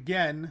 and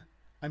again,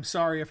 I'm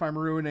sorry if I'm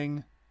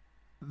ruining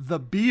The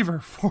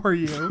Beaver for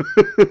you.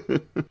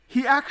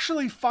 He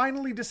actually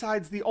finally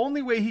decides the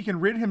only way he can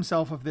rid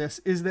himself of this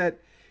is that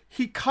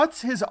he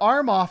cuts his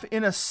arm off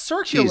in a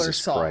circular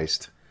saw. Jesus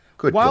Christ.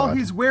 Good while God.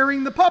 He's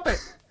wearing the puppet.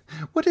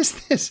 What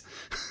is this?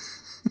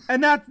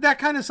 And that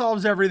kind of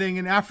solves everything.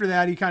 And after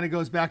that, he kind of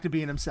goes back to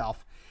being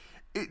himself.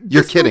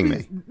 You're kidding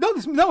me.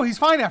 No, he's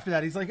fine after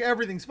that. He's like,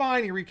 everything's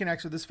fine. He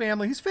reconnects with his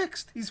family. He's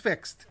fixed.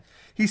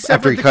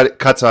 After he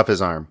cuts off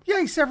his arm.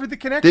 Yeah, he severed the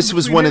connection. This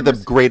was one of the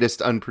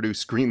greatest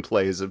unproduced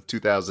screenplays of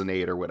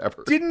 2008 or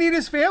whatever. Didn't need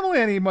his family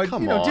anymore.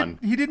 Come on.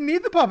 He didn't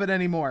need the puppet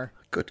anymore.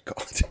 Good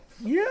God.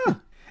 Yeah.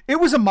 It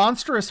was a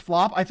monstrous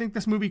flop. I think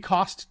this movie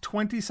cost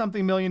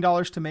 $20-something million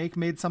to make,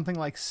 made something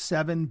like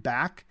 7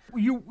 back.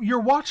 You're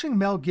watching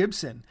Mel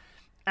Gibson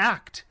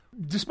act,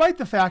 despite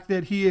the fact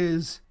that he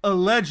is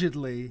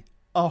allegedly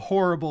a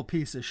horrible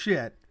piece of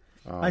shit.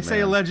 I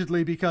say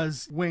allegedly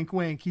because, wink,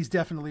 wink, he's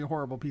definitely a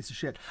horrible piece of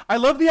shit. I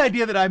love the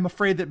idea that I'm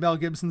afraid that Mel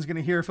Gibson's going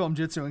to hear Film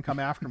Jitsu and come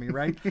after me,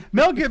 right?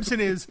 Mel Gibson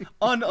is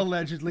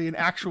unallegedly an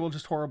actual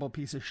just horrible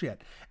piece of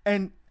shit.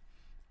 And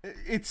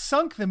it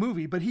sunk the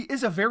movie, but he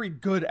is a very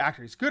good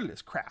actor. He's good at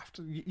his craft.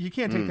 You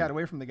can't take that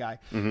away from the guy.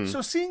 Mm-hmm.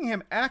 So seeing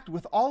him act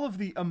with all of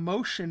the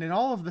emotion and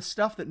all of the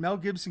stuff that Mel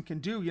Gibson can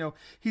do,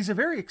 he's a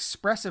very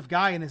expressive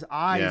guy in his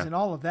eyes and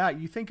all of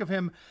that. You think of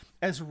him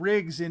as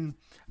Riggs in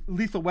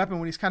Lethal Weapon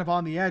when he's kind of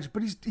on the edge,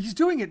 but he's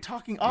doing it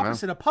talking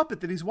opposite a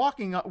puppet that he's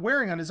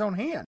wearing on his own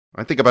hand.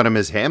 I think about him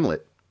as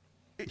Hamlet.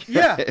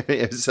 Yeah.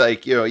 It's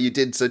like, you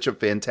did such a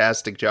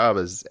fantastic job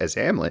as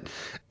Hamlet.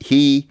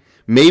 He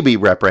may be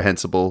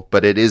reprehensible,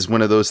 but it is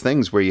one of those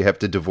things where you have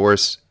to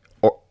divorce,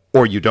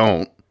 or you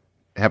don't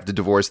have to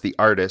divorce the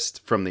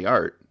artist from the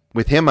art.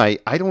 With him, I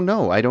don't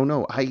know.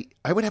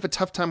 I would have a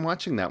tough time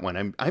watching that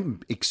one. I'm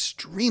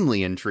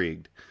extremely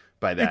intrigued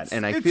by that.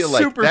 And I feel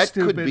like that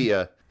stupid. Could be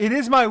It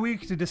is my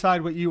week to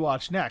decide what you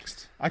watch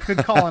next. I could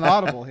call an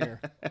audible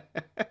here.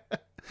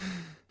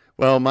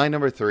 Well, my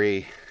number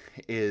 3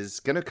 is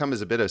going to come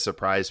as a bit of a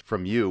surprise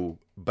from you,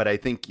 but I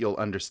think you'll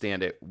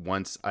understand it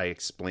once I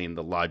explain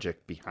the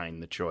logic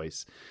behind the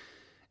choice.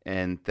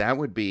 And that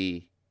would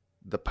be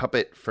the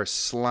puppet for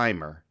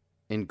Slimer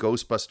in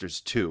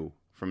Ghostbusters 2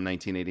 from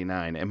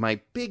 1989. And my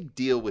big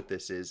deal with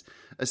this is,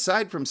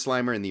 aside from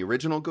Slimer in the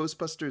original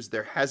Ghostbusters,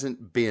 there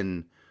hasn't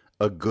been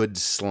a good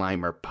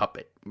Slimer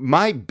puppet.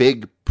 My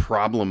big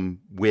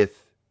problem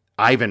with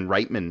Ivan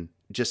Reitman,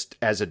 just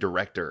as a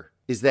director,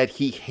 is that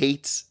he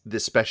hates the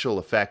special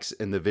effects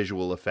and the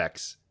visual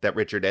effects that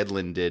Richard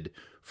Edlund did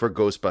for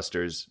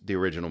Ghostbusters, the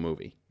original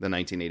movie, the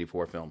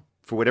 1984 film.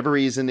 For whatever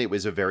reason, it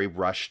was a very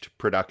rushed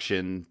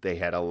production. They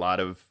had a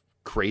lot of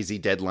crazy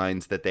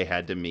deadlines that they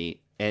had to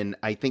meet. And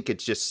I think it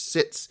just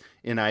sits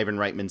in Ivan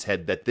Reitman's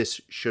head that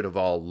this should have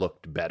all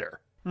looked better.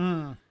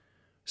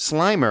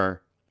 Slimer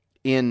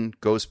in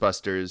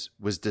Ghostbusters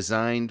was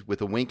designed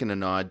with a wink and a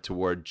nod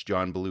towards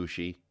John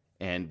Belushi,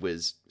 and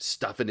was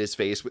stuffing his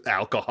face with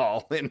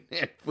alcohol and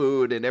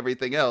food and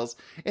everything else.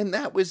 And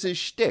that was his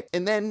shtick.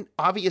 And then,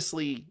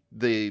 obviously,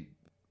 the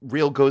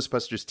real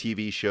Ghostbusters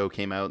TV show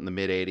came out in the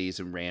mid-'80s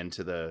and ran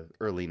to the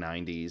early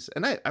 90s.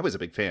 And I was a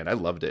big fan. I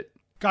loved it.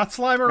 Got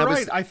Slimer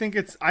right. I think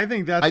that's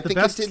the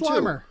best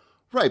Slimer. Too.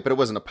 Right, but it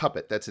wasn't a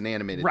puppet. That's an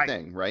animated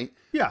thing, right?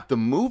 Yeah. The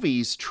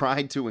movies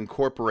tried to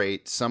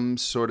incorporate some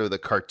sort of the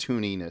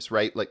cartooniness,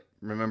 right? Like,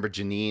 remember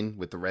Janine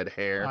with the red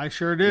hair? I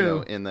sure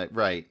do. In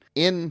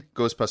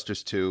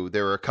Ghostbusters 2,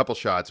 there were a couple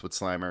shots with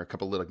Slimer, a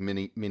couple little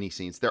mini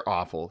scenes. They're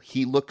awful.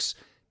 He looks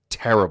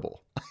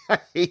terrible. I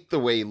hate the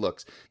way he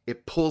looks.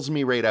 It pulls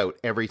me right out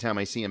every time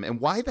I see him. And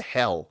why the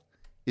hell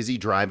is he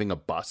driving a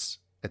bus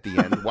at the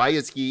end? Why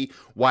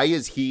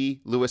is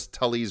he Louis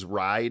Tully's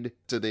ride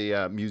to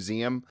the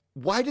museum?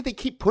 Why did they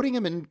keep putting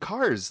him in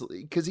cars?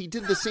 Because he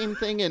did the same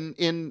thing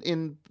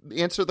in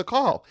Answer the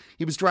Call.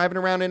 He was driving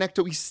around in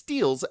Ecto. He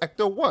steals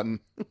Ecto 1.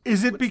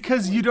 Is it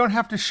because you don't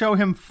have to show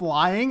him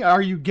flying?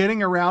 Are you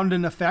getting around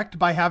an effect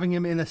by having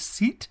him in a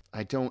seat?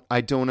 I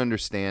don't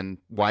understand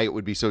why it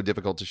would be so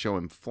difficult to show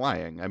him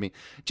flying. I mean,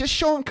 just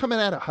show him coming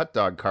out of hot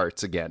dog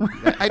carts again.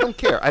 I don't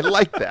care. I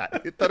like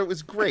that. I thought it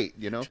was great,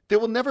 There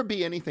will never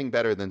be anything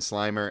better than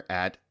Slimer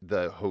at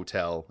the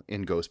hotel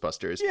in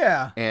Ghostbusters.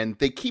 Yeah. And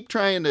they keep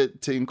trying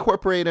to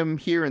incorporate him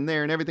here and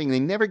there and everything. They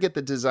never get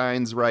the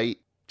designs right.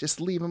 Just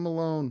leave him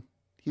alone.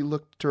 He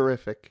looked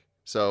terrific.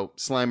 So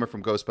Slimer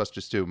from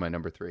Ghostbusters 2, my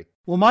number 3.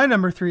 Well, my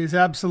number 3 is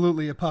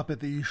absolutely a puppet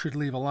that you should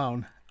leave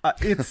alone.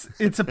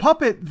 It's a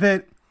puppet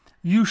that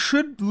you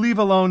should leave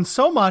alone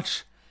so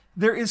much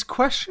there is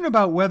question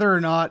about whether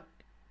or not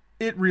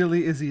it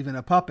really is even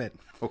a puppet.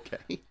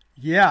 Okay.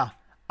 Yeah.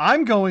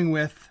 I'm going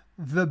with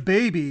the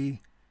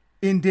baby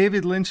in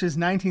David Lynch's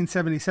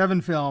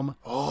 1977 film,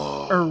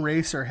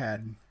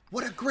 Eraserhead.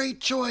 What a great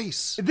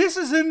choice. This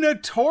is a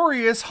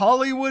notorious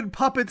Hollywood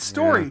puppet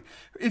story.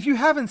 Yeah. If you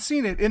haven't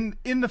seen it,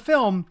 in the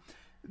film,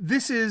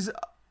 this is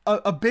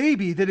a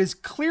baby that is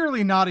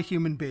clearly not a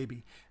human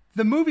baby.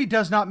 The movie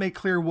does not make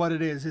clear what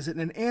it is. Is it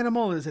an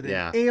animal? Is it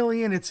an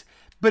alien?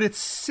 But it's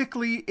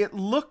sickly. It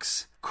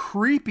looks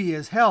creepy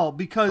as hell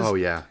because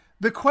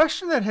the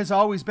question that has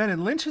always been,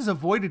 and Lynch has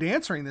avoided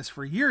answering this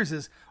for years,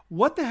 is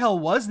what the hell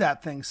was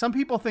that thing? Some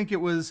people think it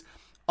was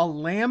a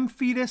lamb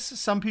fetus.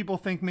 Some people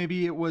think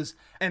maybe it was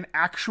an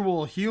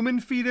actual human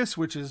fetus,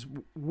 which is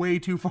way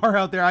too far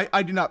out there.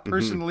 I do not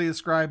personally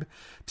ascribe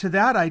to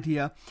that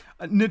idea.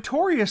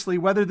 Notoriously,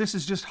 whether this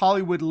is just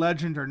Hollywood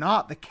legend or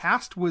not, the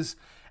cast was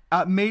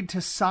made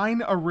to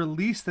sign a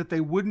release that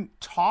they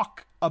wouldn't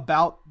talk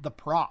about the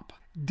prop.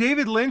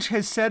 David Lynch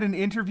has said in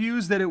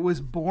interviews that it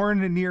was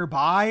born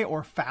nearby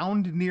or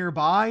found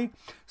nearby.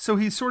 So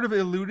he sort of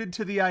alluded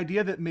to the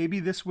idea that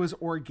maybe this was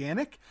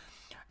organic.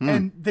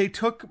 And they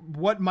took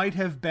what might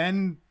have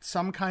been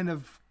some kind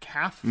of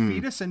calf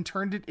fetus and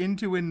turned it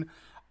into an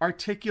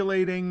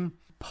articulating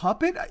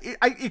puppet.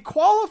 It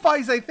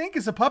qualifies, I think,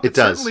 as a puppet. It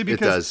does. Certainly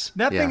because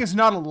that thing is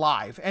not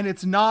alive and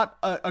it's not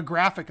a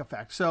graphic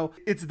effect. So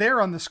it's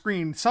there on the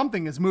screen.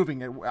 Something is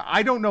moving it.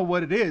 I don't know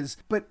what it is,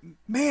 but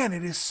man,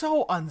 it is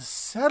so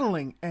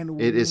unsettling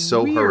and it is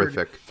so weird.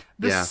 Horrific.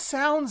 The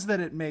sounds that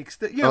it makes.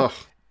 That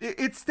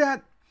it's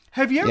that.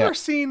 Have you ever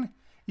seen?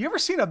 You ever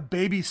seen a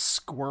baby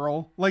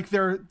squirrel? Like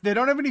they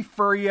don't have any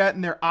fur yet,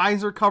 and their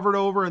eyes are covered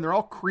over, and they're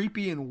all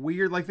creepy and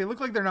weird. Like they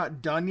look like they're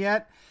not done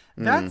yet.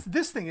 That's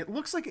this thing. It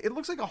looks like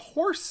a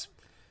horse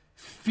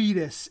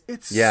fetus.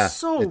 It's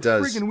so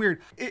friggin' weird.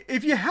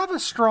 If you have a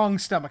strong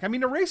stomach, I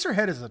mean,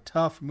 Eraserhead is a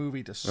tough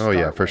movie to start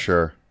with.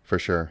 For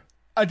sure.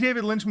 a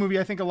David Lynch movie,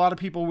 I think a lot of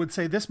people would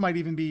say this might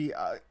even be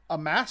a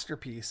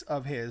masterpiece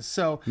of his.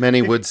 So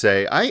many would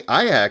say. I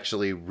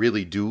actually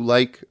really do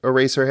like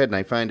Eraserhead, and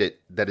I find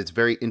that it's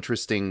very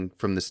interesting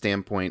from the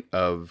standpoint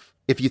of,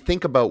 if you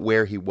think about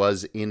where he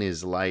was in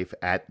his life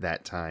at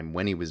that time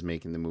when he was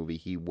making the movie,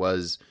 he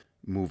was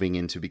moving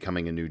into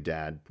becoming a new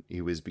dad.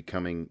 He was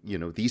becoming,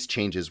 these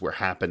changes were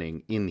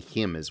happening in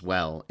him as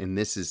well. And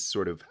this is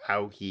sort of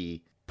how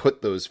he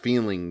put those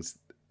feelings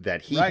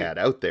that he had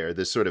out there,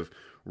 this sort of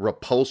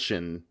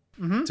repulsion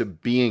to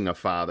being a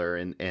father.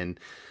 And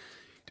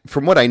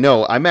from what I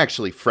know, I'm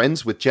actually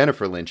friends with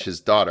Jennifer Lynch, his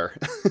daughter.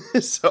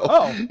 So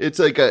it's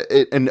like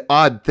an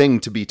odd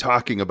thing to be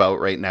talking about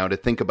right now, to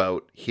think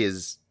about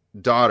his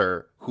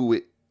daughter,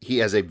 who he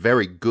has a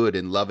very good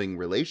and loving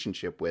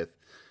relationship with.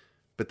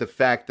 But the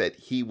fact that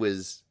he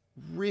was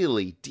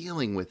really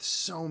dealing with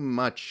so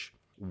much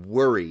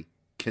worry,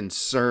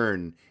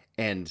 concern,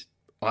 and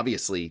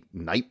obviously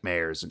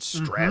nightmares and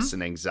stress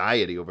and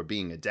anxiety over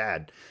being a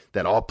dad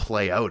that all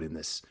play out in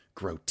this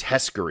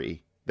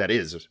grotesquerie that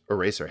is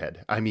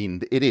Eraserhead. I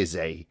mean, it is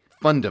a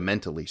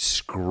fundamentally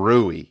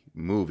screwy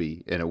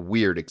movie and a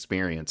weird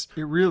experience.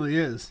 It really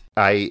is.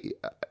 I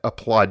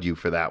applaud you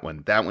for that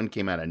one. That one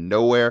came out of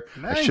nowhere.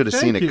 I should have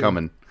seen it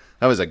coming.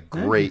 That was a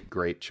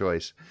great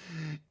choice.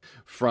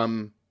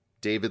 From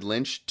David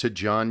Lynch to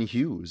John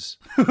Hughes.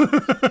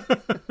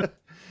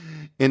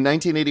 In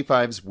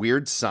 1985's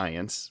Weird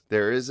Science,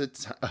 there is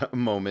a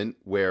moment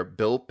where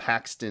Bill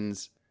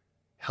Paxton's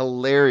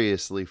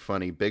hilariously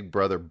funny big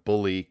brother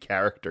bully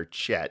character,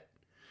 Chet,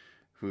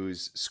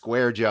 who's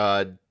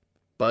square-jawed,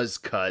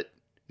 buzz-cut,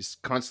 he's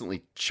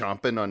constantly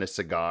chomping on a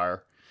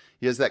cigar.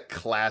 He has that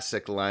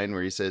classic line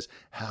where he says,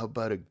 "How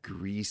about a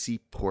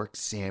greasy pork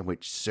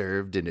sandwich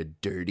served in a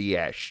dirty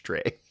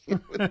ashtray?"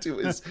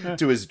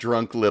 to his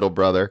drunk little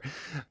brother.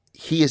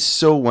 He is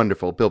so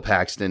wonderful, Bill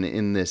Paxton,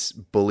 in this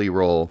bully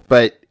role.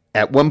 But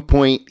at one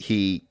point,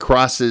 he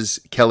crosses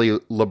Kelly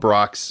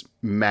LeBrock's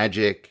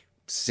magic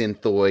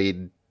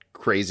synthoid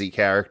crazy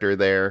character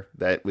there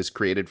that was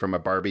created from a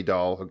Barbie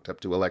doll hooked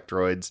up to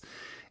electrodes.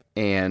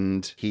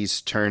 And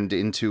he's turned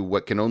into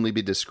what can only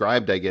be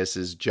described, I guess,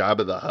 as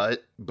Jabba the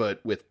Hutt,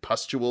 but with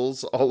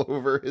pustules all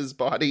over his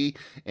body.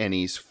 And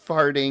he's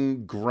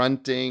farting,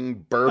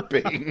 grunting,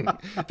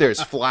 burping.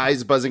 There's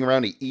flies buzzing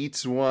around. He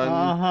eats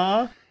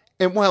one.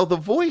 And while the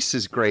voice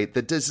is great,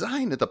 the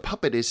design of the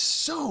puppet is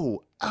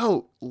so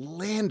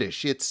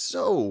outlandish. It's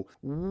so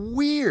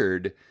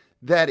weird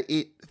that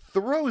it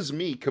throws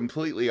me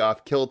completely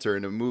off kilter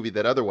in a movie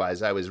that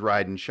otherwise I was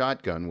riding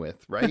shotgun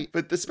with, right?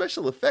 But the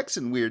special effects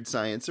in Weird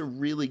Science are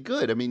really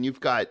good. I mean, you've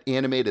got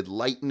animated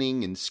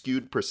lightning and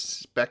skewed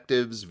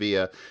perspectives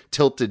via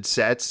tilted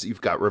sets.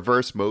 You've got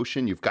reverse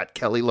motion. You've got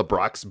Kelly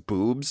LeBrock's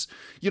boobs.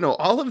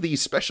 All of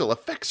these special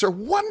effects are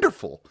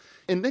wonderful.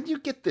 And then you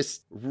get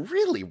this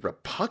really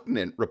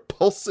repugnant,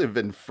 repulsive,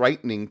 and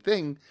frightening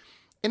thing.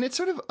 And it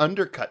sort of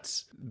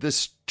undercuts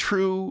this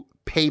true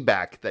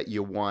payback that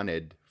you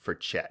wanted for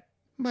Chet.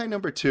 My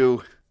number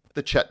 2,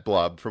 the Chet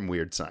Blob from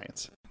Weird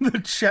Science. The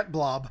Chet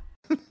Blob.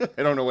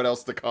 I don't know what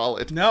else to call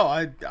it. No,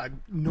 I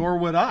nor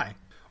would I.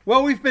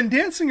 Well, we've been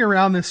dancing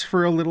around this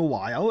for a little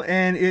while,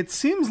 and it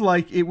seems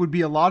like it would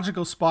be a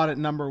logical spot at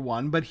number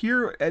 1, but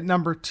here at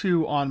number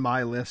 2 on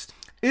my list,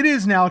 it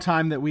is now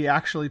time that we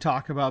actually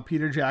talk about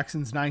Peter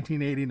Jackson's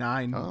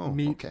 1989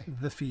 Meet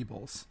the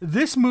Feebles.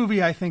 This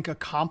movie, I think,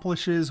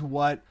 accomplishes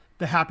what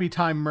the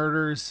Happytime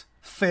Murders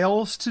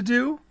fails to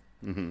do,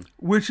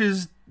 which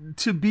is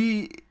to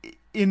be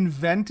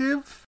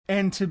inventive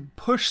and to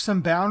push some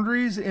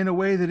boundaries in a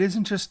way that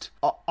isn't just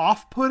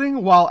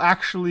off-putting while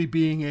actually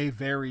being a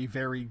very,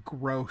 very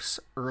gross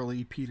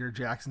early Peter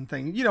Jackson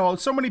thing.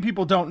 So many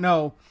people don't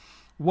know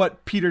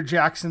what Peter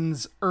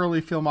Jackson's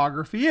early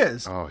filmography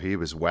is. Oh, he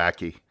was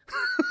wacky.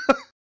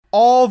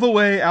 All the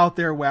way out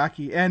there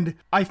wacky. And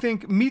I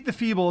think Meet the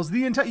Feebles,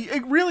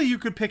 really you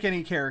could pick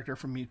any character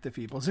from Meet the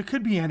Feebles. It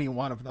could be any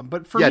one of them.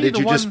 But for me, did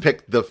you just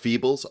pick the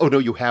Feebles? Oh, no,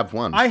 you have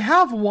one. I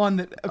have one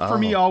that for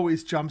me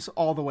always jumps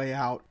all the way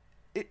out.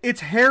 It's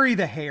Harry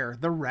the Hare,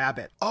 the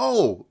rabbit.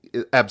 Oh,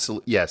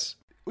 absolutely. Yes.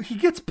 He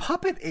gets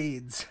puppet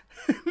aids.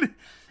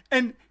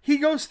 And he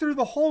goes through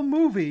the whole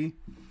movie.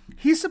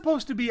 He's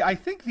supposed to be, I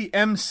think, the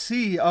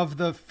MC of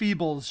the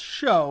Feebles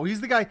show.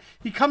 He's the guy,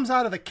 he comes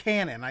out of the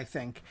cannon, I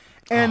think.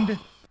 And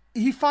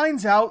he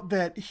finds out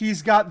that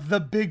he's got the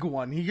big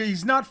one.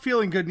 He's not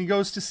feeling good, and he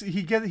goes to see,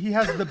 he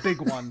has the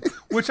big one,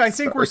 which I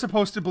think we're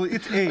supposed to believe.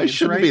 It's AIDS, I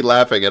shouldn't right? be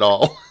laughing at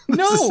all. No,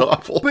 this is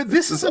awful. But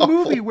this is a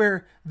movie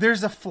where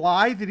there's a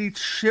fly that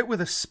eats shit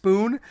with a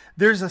spoon.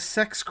 There's a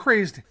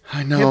sex-crazed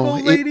hippo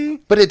lady.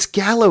 But it's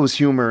gallows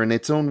humor in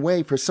its own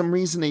way. For some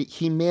reason,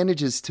 he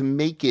manages to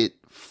make it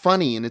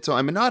funny in its own.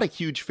 I'm not a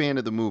huge fan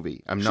of the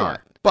movie. I'm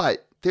not.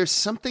 But there's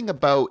something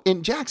about,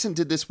 and Jackson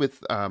did this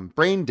with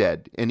Brain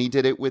Dead, and he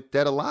did it with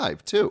Dead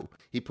Alive, too.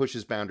 He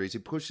pushes boundaries. He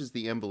pushes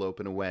the envelope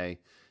in a way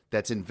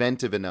that's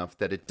inventive enough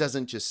that it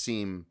doesn't just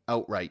seem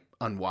outright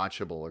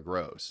unwatchable or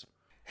gross.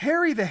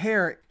 Harry the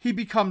Hare, he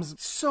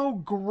becomes so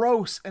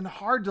gross and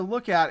hard to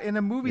look at in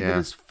a movie that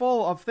is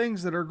full of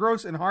things that are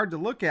gross and hard to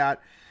look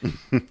at.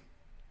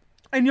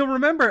 And you'll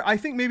remember, I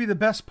think maybe the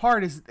best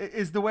part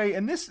is the way,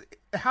 and this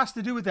has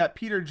to do with that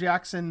Peter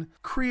Jackson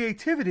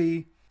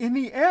creativity. In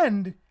the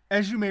end,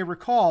 as you may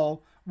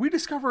recall, we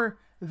discover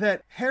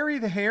that Harry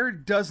the Hare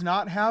does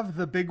not have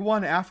the big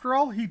one after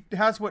all. He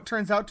has what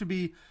turns out to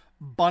be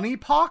bunny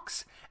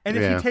pox. And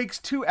if he takes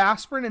 2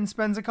 aspirin and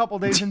spends a couple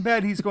days in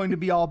bed, he's going to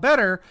be all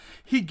better.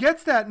 He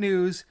gets that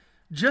news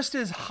just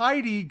as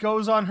Heidi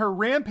goes on her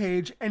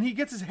rampage, and he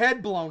gets his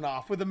head blown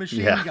off with a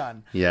machine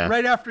gun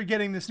right after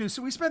getting this news.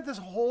 So we spent this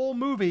whole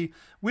movie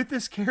with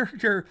this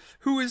character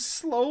who is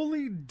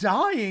slowly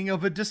dying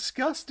of a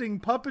disgusting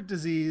puppet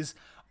disease,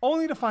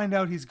 only to find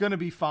out he's going to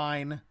be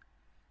fine,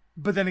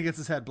 but then he gets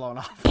his head blown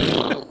off.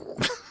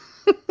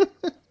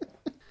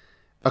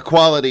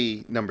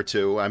 Equality, number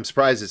 2. I'm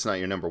surprised it's not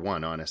your number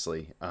 1,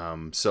 honestly.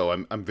 So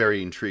I'm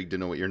very intrigued to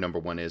know what your number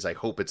 1 is. I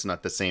hope it's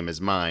not the same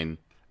as mine.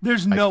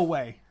 There's no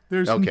way.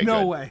 There's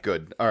no way.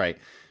 Good. All right.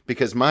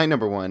 Because my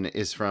number 1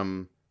 is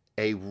from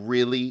a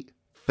really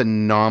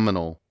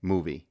phenomenal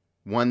movie.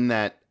 One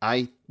that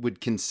I would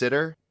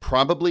consider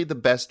probably the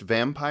best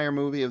vampire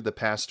movie of the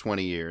past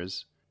 20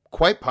 years.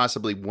 Quite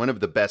possibly one of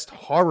the best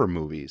horror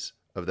movies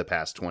of the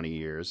past 20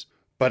 years.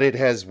 But it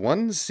has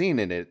one scene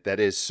in it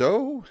that is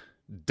so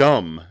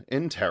dumb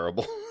and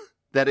terrible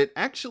that it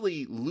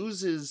actually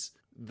loses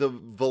the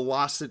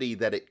velocity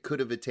that it could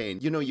have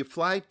attained. You know, you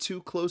fly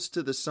too close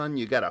to the sun,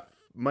 you got a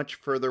much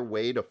further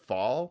way to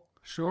fall.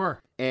 Sure.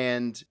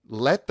 And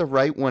Let the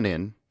Right One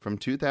In from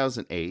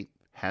 2008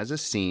 has a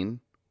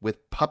scene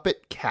with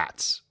puppet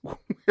cats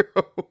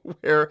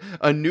where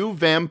a new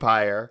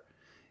vampire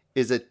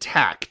is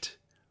attacked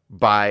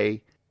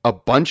by a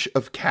bunch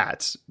of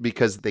cats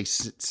because they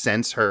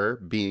sense her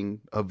being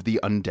of the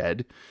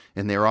undead,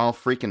 and they're all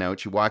freaking out.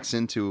 She walks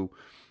into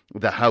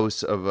the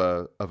house of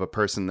a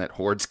person that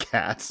hoards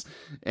cats,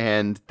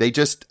 and they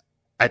just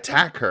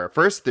attack her.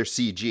 First, they're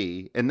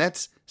CG, and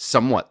that's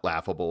somewhat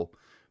laughable.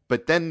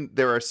 But then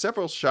there are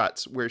several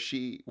shots where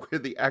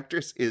the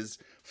actress is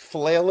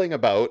flailing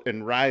about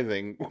and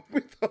writhing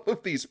with all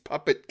of these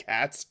puppet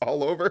cats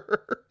all over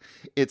her.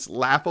 It's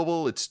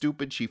laughable. It's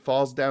stupid. She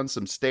falls down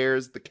some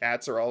stairs. The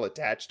cats are all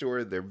attached to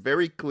her. They're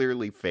very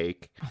clearly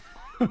fake.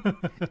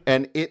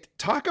 And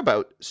talk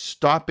about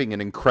stopping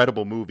an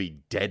incredible movie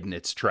dead in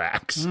its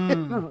tracks.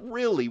 And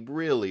really,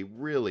 really,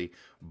 really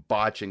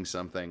botching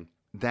something.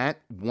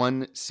 That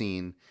one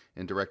scene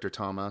in director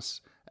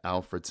Thomas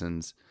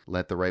Alfredson's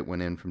Let the Right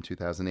One In from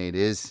 2008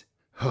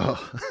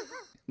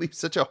 leaves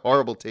such a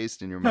horrible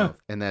taste in your mouth.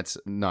 And that's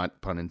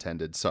not pun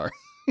intended. Sorry.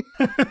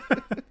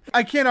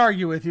 I can't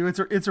argue with you.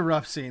 It's a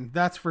rough scene.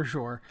 That's for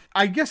sure.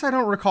 I guess I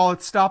don't recall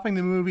it stopping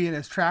the movie in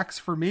its tracks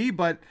for me,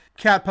 but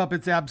cat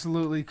puppets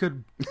absolutely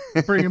could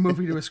bring a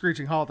movie to a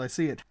screeching halt. I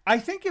see it. I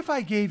think if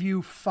I gave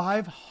you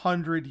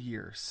 500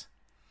 years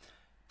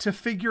to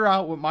figure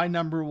out what my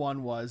number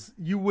 1 was,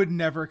 you would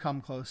never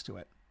come close to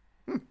it.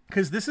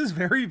 Because this is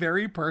very,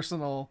 very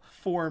personal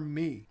for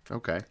me.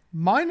 Okay.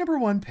 My number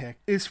 1 pick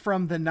is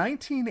from the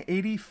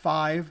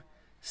 1985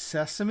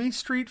 Sesame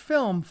Street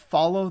film,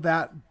 Follow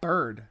That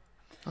Bird.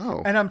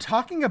 Oh. And I'm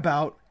talking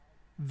about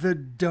the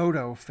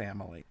Dodo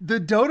family. The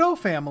Dodo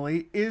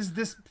family is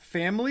this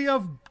family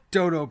of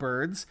dodo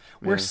birds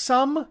where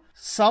some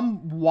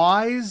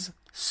wise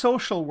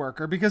social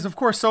worker, because of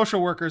course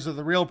social workers are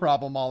the real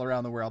problem all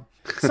around the world.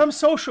 Some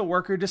social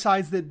worker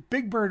decides that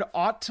Big Bird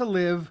ought to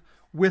live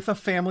with a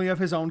family of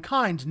his own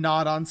kind,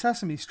 not on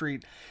Sesame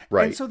Street.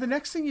 Right. And so the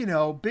next thing you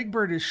know, Big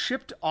Bird is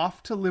shipped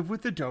off to live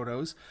with the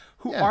Dodos,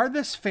 who are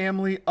this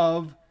family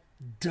of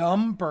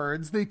dumb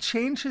birds. They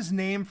change his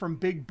name from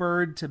Big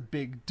Bird to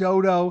Big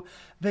Dodo.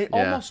 They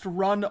almost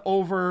run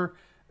over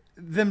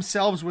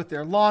themselves with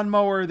their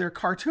lawnmower. They're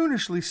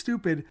cartoonishly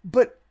stupid.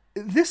 But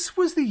this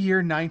was the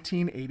year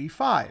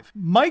 1985.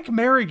 Mike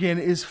Merrigan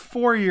is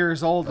 4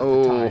 years old at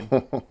the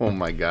time. Oh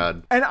my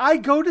God. And I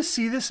go to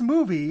see this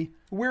movie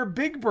where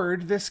Big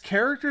Bird, this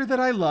character that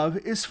I love,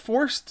 is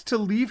forced to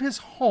leave his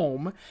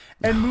home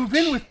and move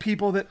in with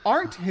people that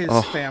aren't his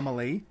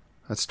family.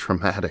 That's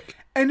traumatic.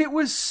 And it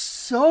was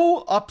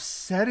so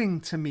upsetting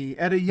to me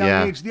at a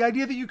young age. The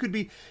idea that you could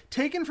be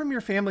taken from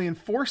your family and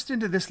forced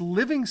into this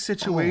living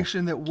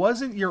situation that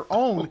wasn't your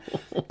own.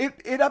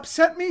 It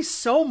upset me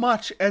so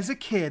much as a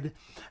kid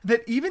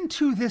that even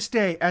to this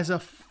day, as a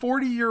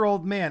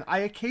 40-year-old man, I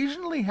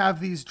occasionally have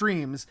these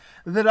dreams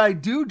that I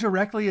do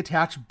directly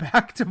attach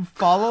back to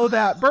Follow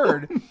That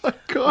Bird. Oh my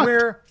God.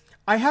 Where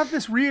I have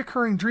this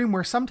reoccurring dream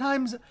where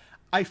sometimes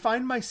I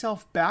find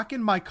myself back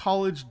in my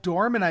college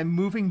dorm and I'm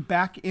moving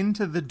back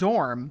into the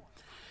dorm,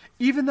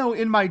 even though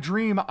in my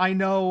dream I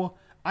know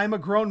I'm a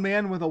grown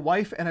man with a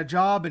wife and a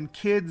job and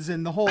kids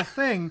and the whole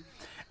thing.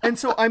 And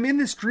so I'm in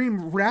this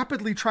dream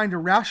rapidly trying to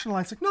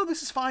rationalize, like, no,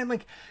 this is fine.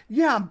 Like,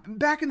 yeah, I'm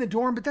back in the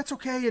dorm, but that's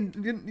okay. And,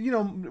 you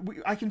know,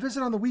 I can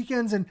visit on the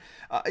weekends and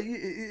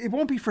it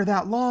won't be for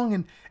that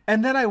long.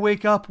 And then I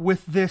wake up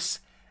with this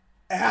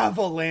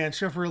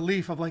avalanche of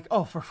relief of like,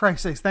 oh, for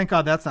Christ's sakes, thank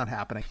God that's not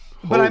happening.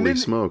 Holy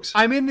smokes.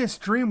 I'm in this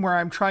dream where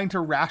I'm trying to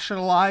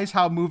rationalize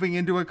how moving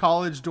into a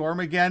college dorm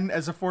again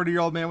as a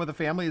 40-year-old man with a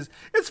family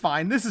it's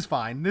fine. This is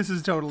fine. This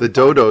is totally The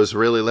fine. Dodos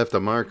really left a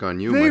mark on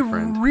you, They my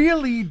friend.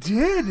 really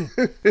did.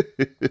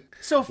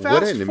 So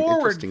fast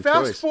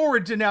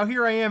forward to now,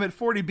 here I am at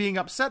 40 being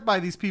upset by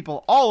these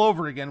people all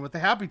over again with the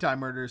Happytime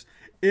Murders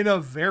in a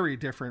very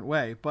different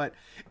way. But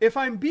if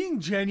I'm being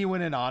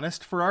genuine and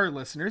honest for our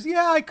listeners,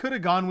 yeah, I could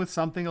have gone with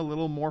something a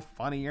little more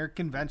funny or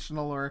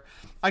conventional, or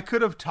I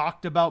could have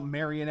talked about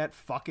marionette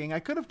fucking. I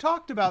could have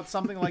talked about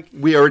something like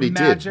we already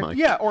magic. did, Mike.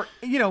 Yeah, or,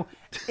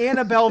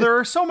 Annabelle. There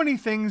are so many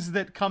things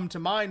that come to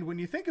mind when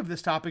you think of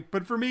this topic.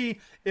 But for me,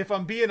 if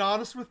I'm being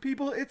honest with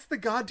people, it's the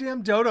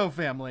goddamn Dodo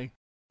family.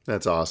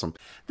 That's awesome.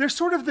 They're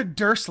sort of the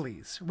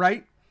Dursleys,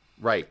 right?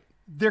 Right.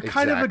 They're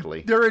kind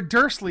exactly. they're a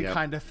Dursley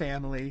kind of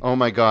family. Oh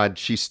my God,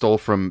 she stole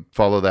from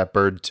Follow That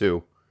Bird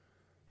too.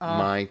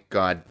 My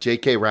God,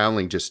 J.K.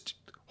 Rowling just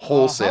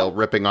wholesale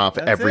ripping off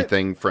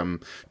everything from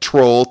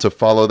Troll to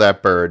Follow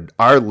That Bird.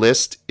 Our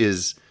list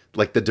is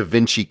like the Da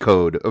Vinci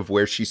Code of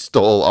where she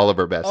stole all of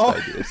her best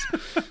ideas.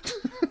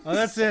 Oh,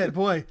 that's it,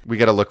 boy. We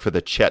got to look for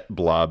the Chet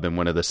blob in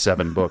one of the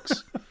 7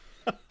 books.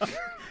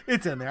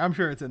 It's in there. I'm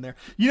sure it's in there.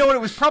 You know what?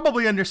 It was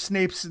probably under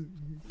Snape's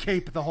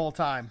cape the whole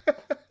time.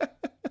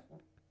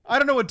 I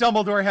don't know what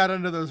Dumbledore had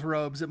under those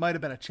robes. It might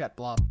have been a Chet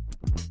blob.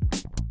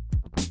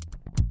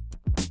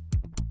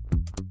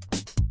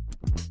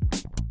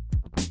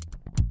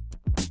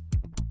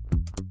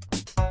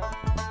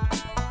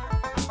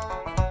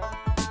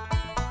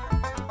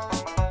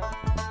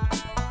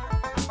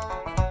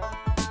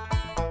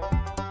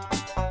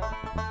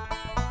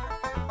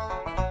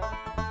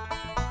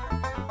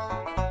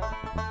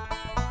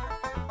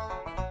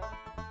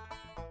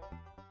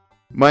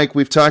 Mike,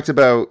 we've talked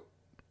about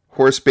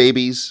horse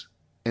babies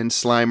and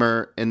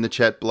Slimer and the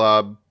Chet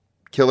blob,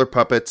 killer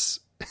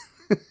puppets.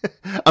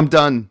 I'm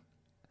done.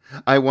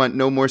 I want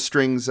no more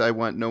strings. I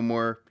want no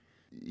more,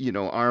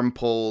 arm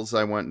pulls.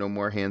 I want no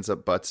more hands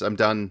up butts. I'm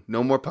done.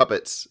 No more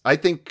puppets. I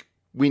think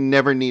we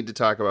never need to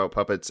talk about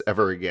puppets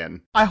ever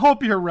again. I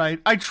hope you're right.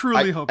 I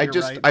truly hope you're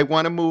right. I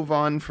want to move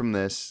on from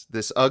this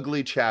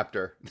ugly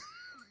chapter.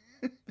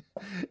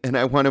 And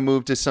I want to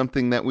move to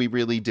something that we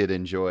really did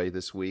enjoy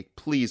this week.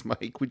 Please,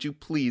 Mike, would you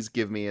please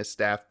give me a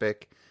staff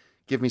pick?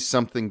 Give me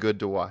something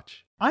good to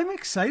watch. I'm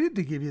excited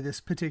to give you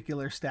this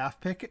particular staff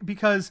pick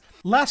because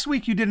last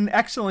week you did an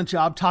excellent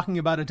job talking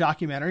about a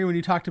documentary when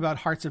you talked about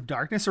Hearts of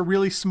Darkness, a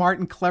really smart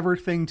and clever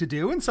thing to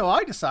do. And so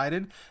I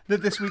decided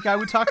that this week I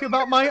would talk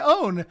about my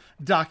own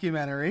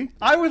documentary.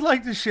 I would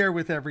like to share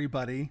with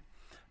everybody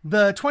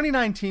the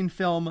 2019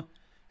 film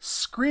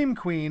Scream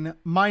Queen,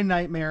 My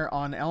Nightmare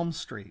on Elm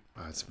Street.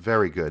 Oh, it's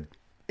very good.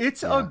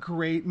 It's a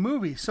great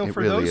movie. So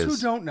for those who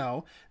don't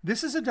know,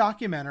 this is a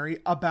documentary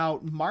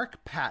about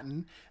Mark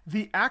Patton,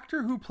 the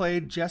actor who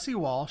played Jesse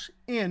Walsh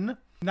in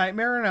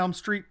Nightmare on Elm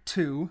Street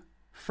 2,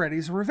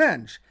 Freddy's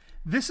Revenge.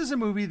 This is a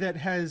movie that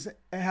has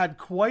had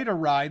quite a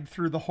ride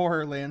through the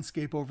horror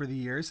landscape over the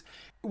years.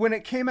 When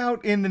it came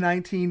out in the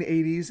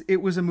 1980s,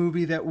 it was a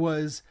movie that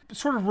was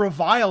sort of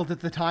reviled at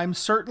the time,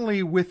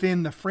 certainly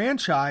within the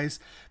franchise,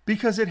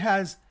 because it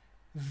has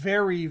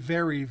very,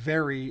 very,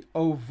 very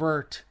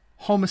overt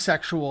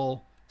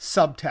homosexual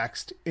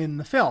subtext in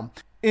the film.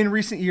 In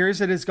recent years,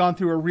 it has gone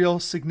through a real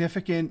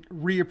significant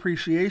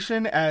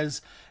reappreciation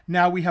as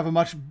now we have a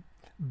much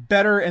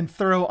better and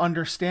thorough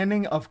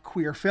understanding of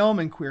queer film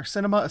and queer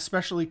cinema,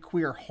 especially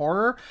queer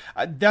horror.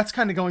 That's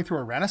kind of going through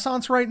a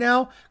renaissance right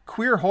now.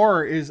 Queer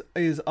horror is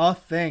a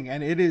thing,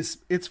 and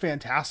it's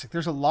fantastic.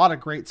 There's a lot of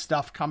great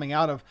stuff coming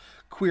out of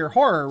queer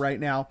horror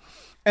right now.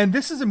 And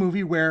this is a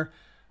movie where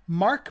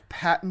Mark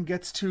Patton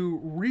gets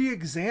to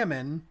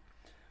re-examine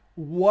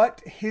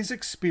what his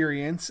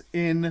experience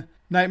in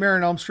Nightmare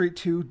on Elm Street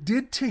 2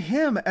 did to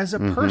him as a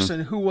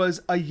person who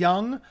was a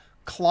young,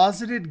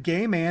 closeted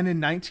gay man in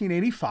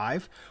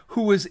 1985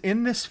 who was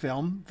in this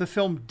film. The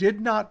film did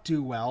not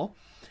do well,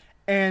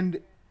 and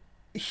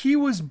he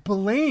was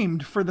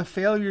blamed for the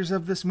failures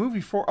of this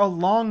movie for a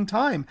long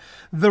time.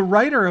 The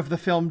writer of the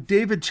film,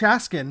 David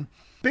Chaskin,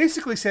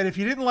 basically said, if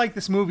you didn't like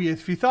this movie,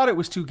 if you thought it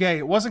was too gay,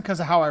 it wasn't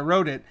because of how I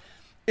wrote it.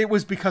 It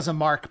was because of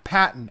Mark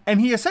Patton. And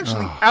he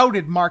essentially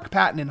outed Mark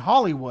Patton in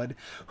Hollywood,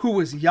 who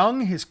was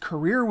young. His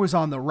career was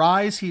on the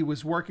rise. He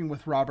was working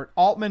with Robert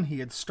Altman. He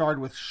had starred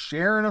with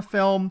Cher in a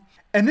film.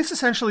 And this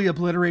essentially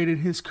obliterated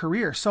his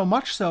career, so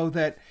much so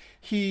that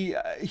he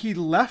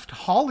left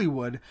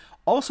Hollywood.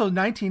 Also,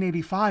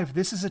 1985,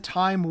 this is a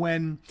time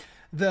when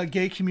the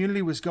gay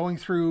community was going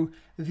through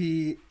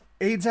the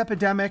AIDS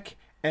epidemic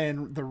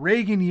and the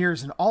Reagan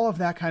years and all of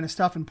that kind of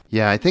stuff. And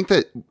yeah, I think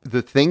that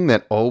the thing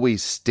that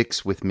always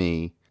sticks with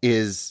me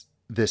is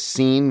the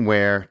scene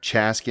where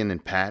Chaskin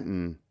and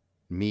Patton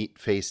meet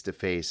face to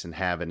face and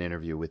have an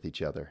interview with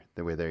each other.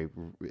 The way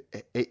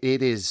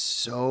it is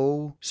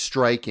so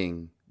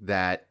striking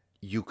that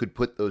you could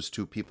put those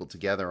two people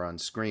together on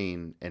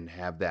screen and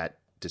have that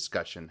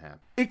discussion happen.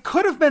 It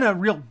could have been a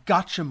real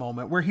gotcha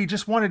moment where he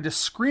just wanted to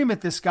scream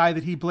at this guy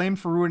that he blamed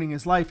for ruining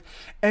his life.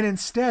 And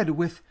instead,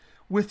 with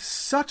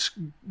such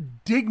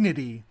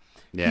dignity,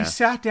 he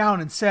sat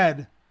down and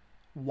said,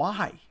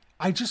 why?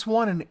 I just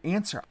want an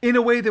answer. In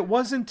a way that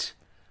wasn't,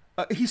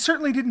 he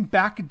certainly didn't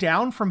back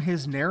down from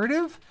his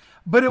narrative,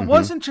 but it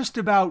wasn't just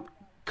about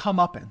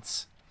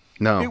comeuppance.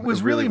 No, it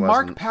was really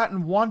Mark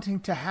Patton wanting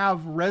to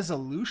have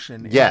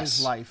resolution in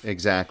his life.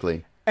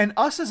 Exactly. And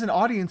us as an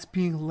audience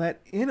being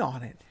let in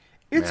on it.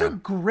 It's a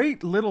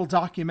great little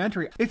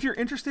documentary. If you're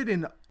interested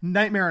in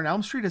Nightmare on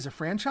Elm Street as a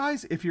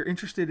franchise, if you're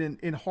interested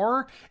in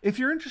horror, if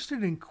you're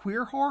interested in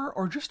queer horror,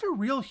 or just a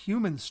real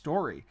human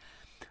story,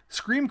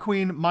 Scream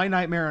Queen, My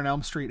Nightmare on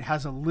Elm Street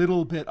has a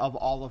little bit of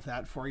all of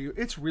that for you.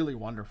 It's really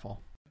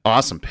wonderful.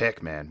 Awesome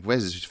pick, man.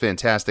 This is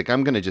fantastic.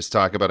 I'm going to just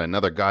talk about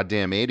another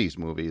goddamn 80s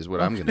movie is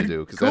what I'm going to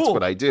do, because that's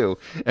what I do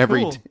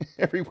every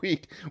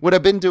week. What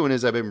I've been doing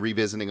is I've been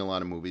revisiting a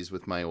lot of movies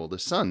with my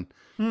oldest son,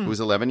 who's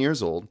 11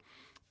 years old.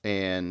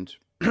 And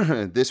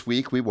this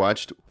week we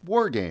watched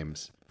War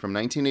Games from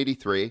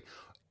 1983.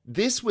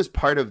 This was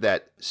part of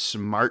that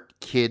smart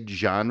kid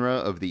genre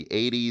of the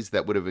 80s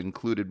that would have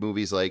included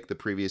movies like the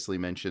previously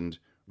mentioned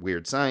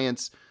Weird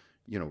Science,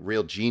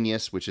 Real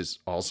Genius, which is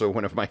also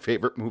one of my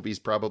favorite movies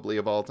probably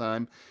of all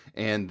time,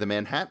 and The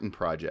Manhattan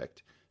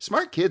Project.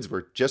 Smart kids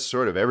were just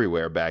sort of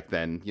everywhere back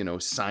then,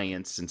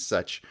 science and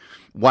such.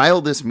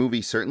 While this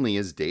movie certainly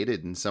is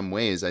dated in some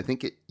ways, I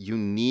think you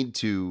need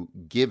to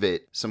give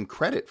it some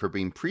credit for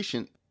being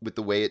prescient with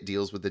the way it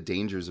deals with the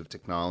dangers of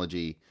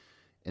technology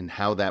and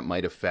how that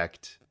might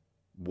affect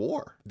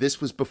war. This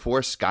was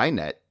before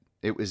Skynet.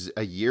 It was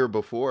a year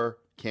before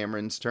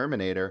Cameron's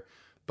Terminator.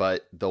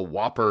 But the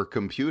Whopper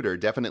computer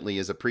definitely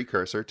is a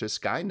precursor to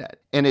Skynet.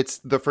 And it's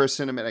the first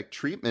cinematic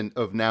treatment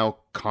of now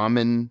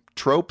common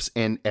tropes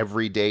and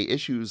everyday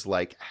issues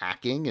like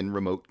hacking and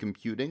remote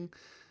computing.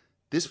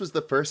 This was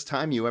the first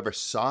time you ever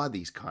saw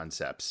these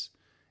concepts.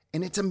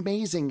 And it's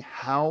amazing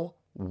how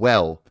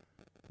well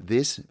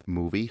this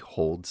movie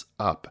holds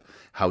up.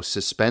 How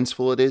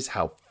suspenseful it is,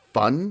 how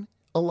fun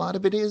a lot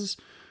of it is.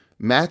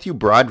 Matthew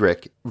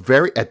Broderick,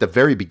 at the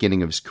very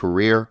beginning of his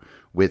career,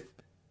 with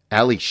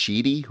Ali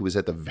Sheedy, who was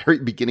at the very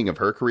beginning of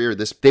her career,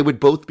 they would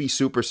both be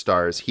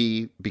superstars.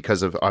 He,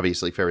 because of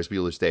obviously Ferris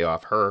Bueller's Day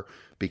Off, her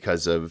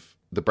because of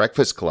The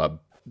Breakfast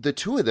Club. The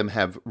two of them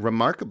have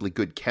remarkably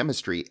good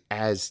chemistry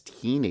as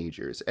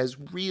teenagers, as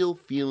real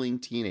feeling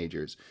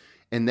teenagers.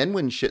 And then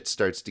when shit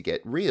starts to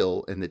get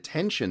real and the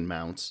tension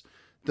mounts,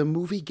 the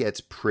movie gets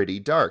pretty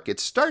dark.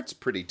 It starts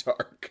pretty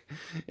dark.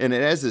 And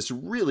it has this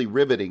really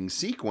riveting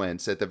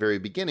sequence at the very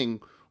beginning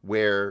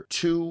where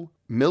two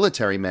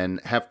military men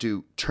have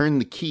to turn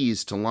the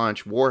keys to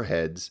launch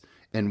warheads,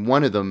 and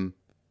one of them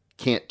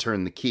can't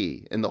turn the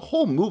key. And the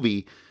whole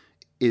movie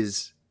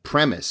is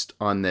premised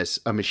on this: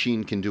 a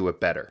machine can do it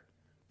better,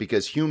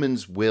 because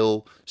humans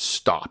will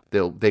stop.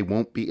 They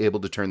won't be able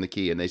to turn the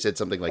key. And they said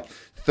something like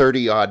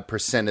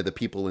 30% of the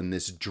people in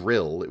this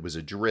drill, it was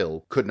a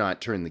drill, could not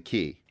turn the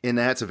key. And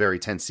that's a very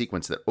tense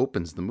sequence that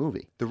opens the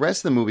movie. The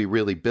rest of the movie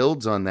really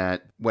builds on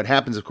that. What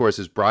happens, of course,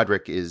 is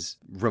Broderick is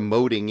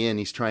remoting in.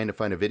 He's trying to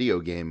find a video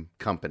game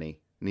company.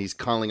 And he's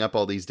calling up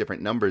all these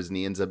different numbers, and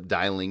he ends up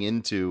dialing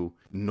into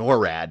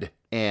NORAD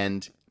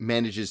and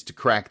manages to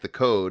crack the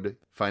code,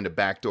 find a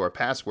backdoor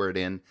password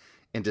in,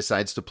 and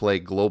decides to play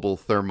global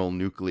thermal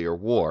nuclear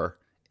war.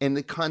 And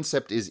the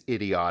concept is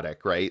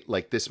idiotic, right?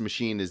 Like, this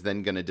machine is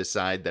then going to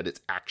decide that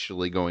it's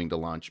actually going to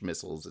launch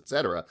missiles,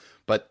 etc.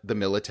 But the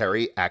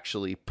military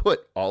actually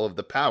put all of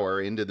the power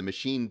into the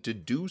machine to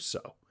do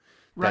so.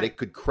 Right. That it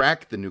could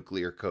crack the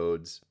nuclear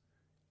codes,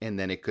 and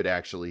then it could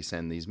actually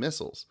send these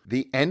missiles.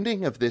 The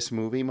ending of this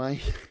movie,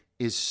 Mike,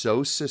 is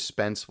so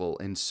suspenseful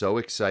and so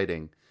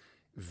exciting.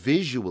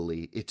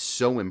 Visually, it's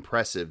so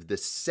impressive. The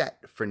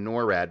set for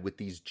NORAD with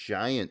these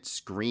giant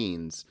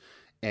screens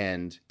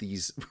and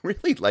these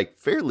really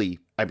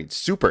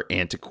super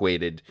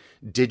antiquated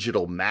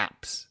digital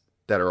maps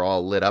that are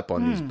all lit up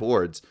on these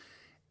boards.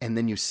 And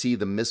then you see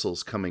the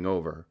missiles coming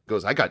over.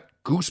 I got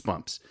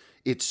goosebumps.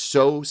 It's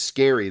so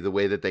scary the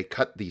way that they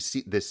cut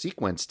this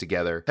sequence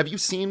together. Have you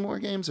seen War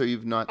Games, or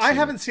you've not seen it? I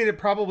haven't seen it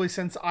probably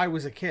since I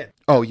was a kid.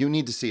 Oh, you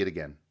need to see it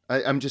again.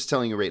 I'm just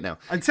telling you right now.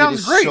 It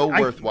sounds great. So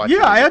worth watching.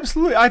 Yeah,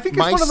 absolutely. I think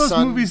it's one of those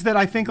movies that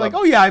I think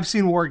I've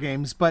seen War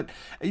Games, but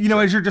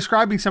as you're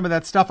describing some of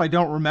that stuff, I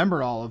don't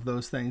remember all of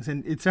those things,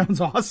 and it sounds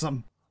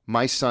awesome.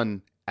 My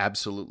son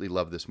absolutely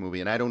loved this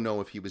movie, and I don't know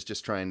if he was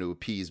just trying to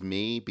appease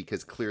me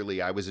because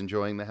clearly I was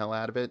enjoying the hell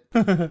out of it,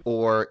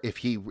 or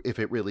if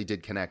it really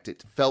did connect.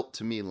 It felt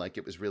to me like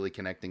it was really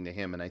connecting to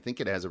him, and I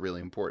think it has a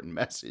really important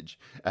message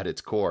at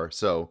its core.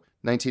 So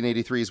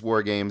 1983's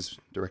War Games,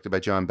 directed by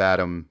John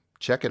Badham.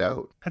 Check it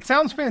out. That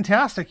sounds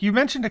fantastic. You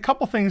mentioned a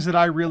couple things that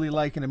I really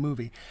like in a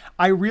movie.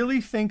 I really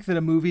think that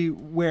a movie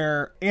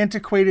where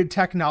antiquated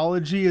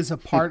technology is a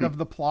part of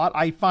the plot,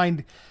 I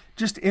find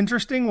just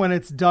interesting when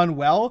it's done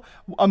well.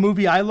 A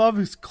movie I love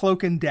is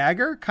Cloak and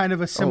Dagger, kind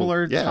of a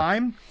similar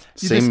time.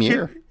 Same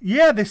year.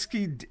 This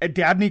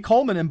Dabney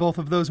Coleman in both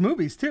of those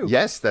movies too.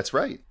 Yes, that's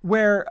right.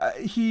 Where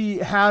he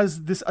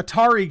has this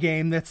Atari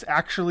game that's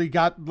actually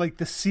got like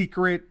the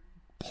secret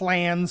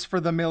plans for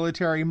the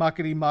military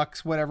muckety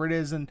mucks, whatever it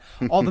is, and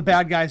all the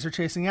bad guys are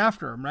chasing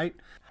after him, right?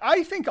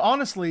 I think,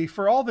 honestly,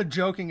 for all the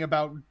joking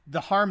about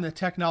the harm that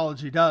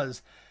technology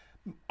does,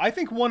 I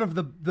think one of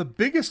the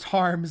biggest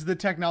harms that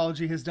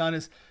technology has done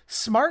is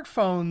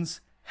smartphones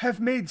have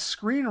made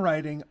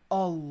screenwriting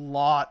a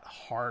lot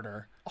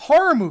harder.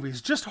 Horror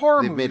movies, just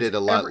horror movies. They've made it a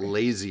lot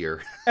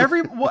lazier.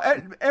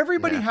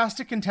 Everybody has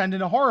to contend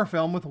in a horror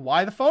film with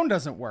why the phone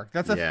doesn't work.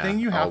 That's a thing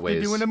you have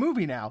to do in a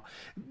movie now.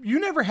 You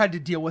never had to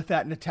deal with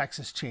that in a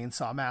Texas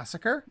Chainsaw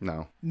Massacre.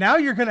 No. Now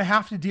you're going to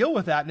have to deal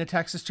with that in a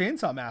Texas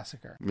Chainsaw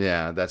Massacre.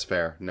 Yeah, that's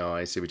fair. No,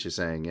 I see what you're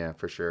saying. Yeah,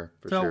 for sure.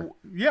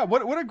 Yeah,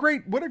 what a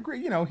great,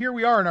 here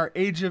we are in our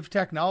age of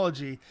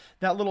technology,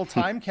 that little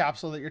time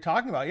capsule that you're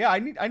talking about. Yeah, I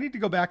need to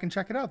go back and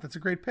check it out. That's a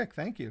great pick.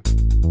 Thank you.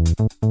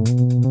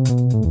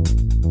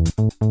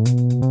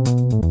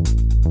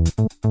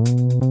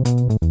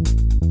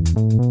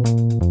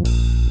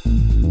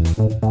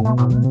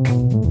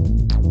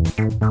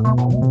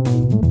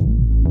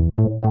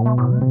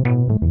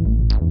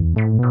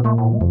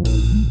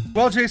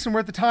 Well, Jason, we're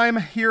at the time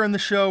here in the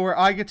show where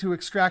I get to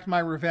extract my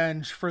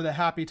revenge for the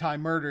Happytime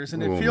Murders,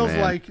 and it feels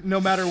like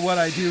no matter what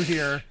I do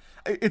here,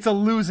 it's a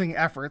losing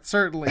effort,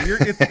 certainly.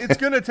 It's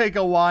going to take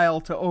a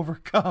while to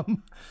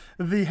overcome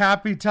the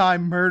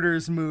Happytime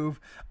Murders move.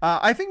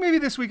 I think maybe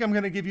this week I'm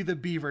going to give you The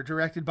Beaver,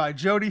 directed by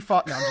Jodie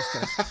Foster. No,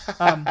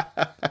 I'm just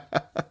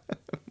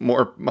kidding.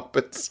 More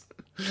Muppets.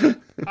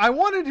 I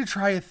wanted to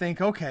try to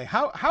think, okay,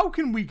 how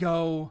can we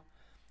go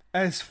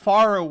as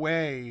far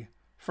away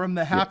from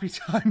the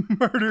Happytime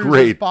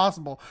Murders as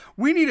possible?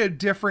 We need a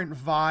different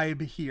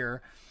vibe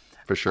here.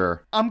 For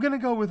sure. I'm going to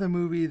go with a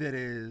movie that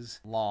is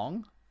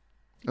long.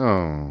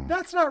 Oh.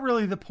 That's not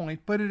really the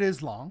point, but it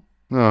is long.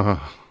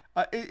 Oh.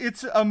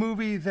 It's a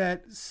movie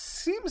that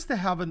seems to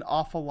have an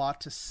awful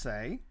lot to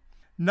say.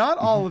 Not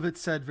all of it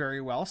said very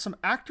well. Some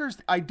actors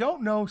I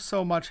don't know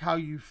so much how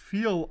you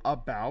feel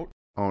about.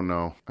 Oh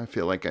no, I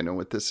feel like I know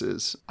what this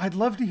is. I'd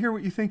love to hear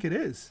what you think it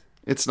is.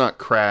 It's not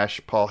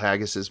Crash, Paul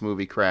Haggis's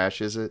movie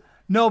Crash, is it?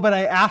 No, but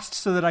I asked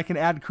so that I can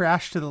add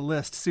Crash to the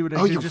list. See what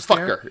I did just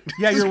fucker. There?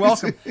 Yeah, you're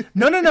welcome.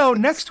 No.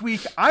 Next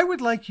week, I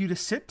would like you to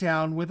sit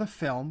down with a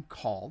film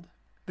called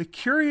The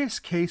Curious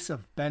Case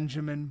of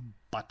Benjamin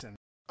Button.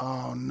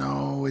 Oh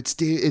no, it's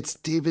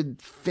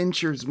David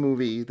Fincher's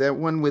movie. That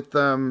one with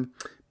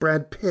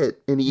Brad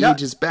Pitt, and he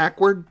ages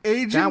backward.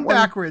 Aging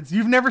backwards.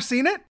 You've never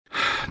seen it?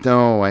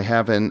 No, I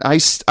haven't. I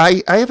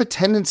have a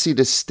tendency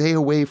to stay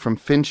away from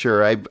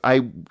Fincher.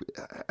 I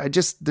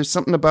just, there's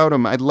something about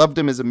him. I loved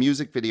him as a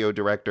music video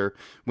director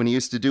when he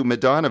used to do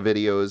Madonna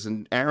videos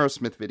and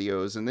Aerosmith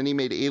videos, and then he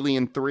made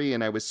Alien 3,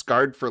 and I was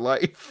scarred for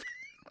life.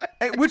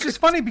 Which is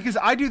funny because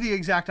I do the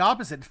exact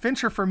opposite.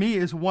 Fincher for me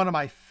is one of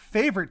my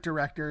favorite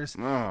directors.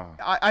 Oh.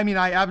 I mean,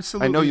 I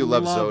absolutely. I know you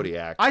love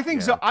Zodiac. I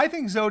think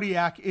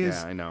Zodiac is.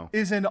 Yeah, I know.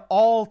 Is an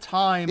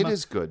all-time. It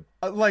is good.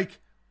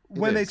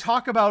 When they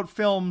talk about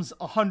films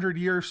 100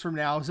 years from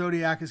now,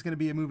 Zodiac is going to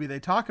be a movie they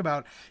talk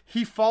about.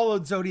 He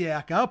followed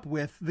Zodiac up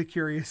with The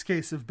Curious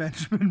Case of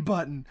Benjamin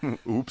Button.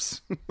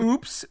 Oops.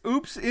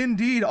 Oops,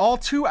 indeed. All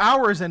 2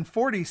 hours and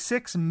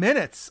 46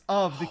 minutes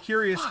of The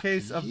Curious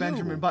Case of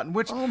Benjamin Button,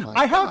 which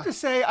I have to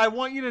say, I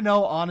want you to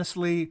know,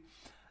 honestly,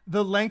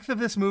 the length of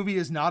this movie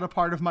is not a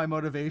part of my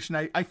motivation.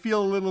 I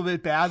feel a little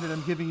bit bad that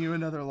I'm giving you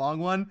another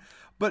long one,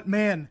 but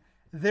man,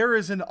 there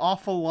is an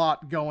awful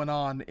lot going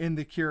on in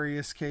The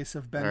Curious Case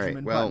of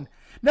Benjamin Button.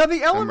 Now,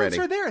 the elements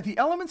are there. The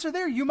elements are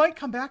there. You might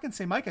come back and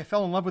say, Mike, I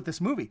fell in love with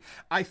this movie.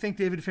 I think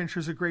David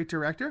Fincher's a great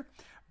director.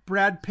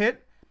 Brad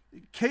Pitt,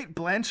 Kate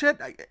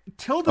Blanchett,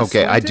 Tilda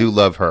Swinton. I do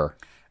love her.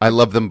 I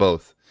love them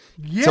both.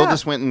 Yeah. Tilda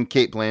Swinton,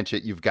 Kate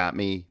Blanchett, you've got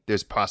me.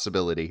 There's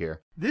possibility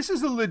here. This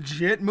is a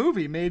legit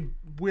movie made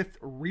with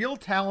real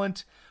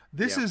talent.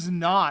 This is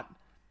not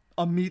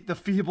a Meet the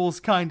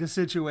Feebles kind of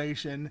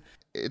situation.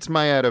 It's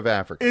my Out of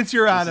Africa. It's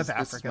your Out of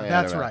Africa.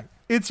 That's right.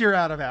 It's your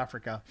Out of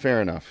Africa.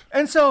 Fair enough.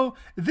 And so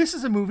this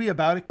is a movie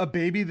about a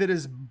baby that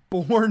is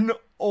born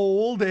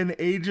old and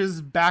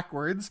ages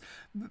backwards,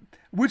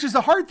 which is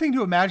a hard thing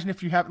to imagine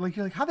if you have,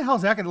 you're like, how the hell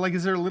is that going to,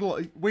 is there a little,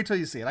 wait till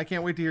you see it. I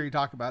can't wait to hear you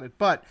talk about it,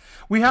 but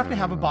we have to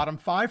have a bottom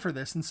five for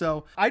this. And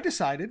so I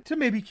decided to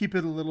maybe keep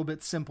it a little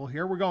bit simple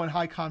here. We're going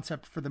high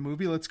concept for the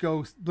movie. Let's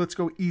go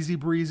easy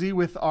breezy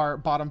with our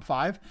bottom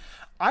five.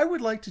 I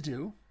would like to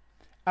do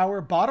our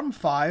bottom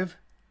five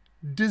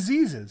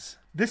diseases.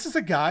 This is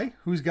a guy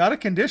who's got a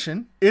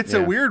condition. It's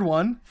a weird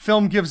one.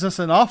 Film gives us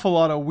an awful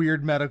lot of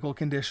weird medical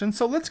conditions.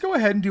 So let's go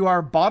ahead and do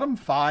our bottom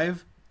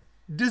five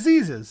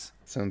diseases.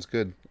 Sounds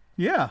good.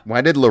 Yeah.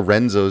 Why did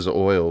Lorenzo's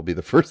oil be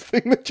the first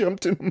thing that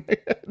jumped into my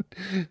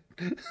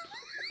head?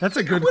 That's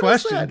a good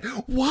question.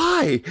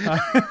 Why?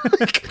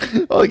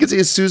 All I can see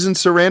is Susan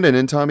Sarandon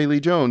and Tommy Lee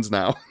Jones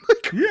now.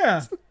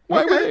 Yeah.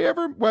 Why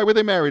were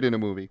they married in a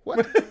movie?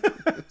 What?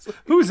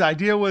 Whose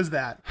idea was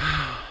that?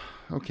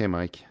 Okay,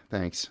 Mike.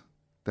 Thanks.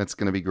 That's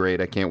going to be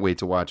great. I can't wait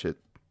to watch it.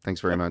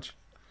 Thanks very much.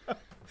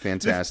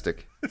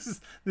 Fantastic.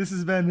 This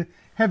has been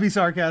Heavy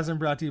Sarcasm,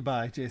 brought to you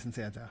by Jason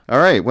Santo. All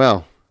right.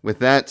 Well, with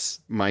that,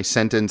 my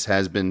sentence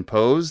has been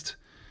posed.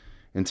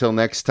 Until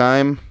next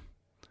time,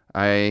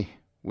 I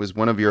was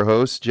one of your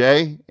hosts,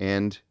 Jay,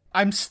 and...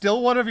 I'm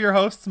still one of your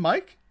hosts,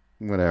 Mike.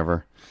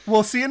 Whatever.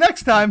 We'll see you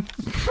next time.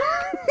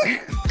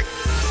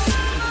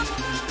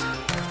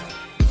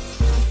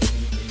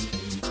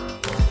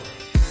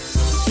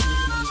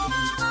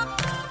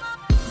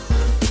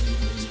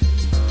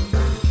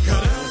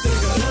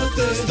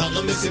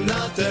 Stalno mislim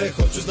na te,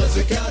 hoću znat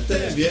sve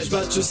kate,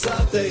 vježbat ću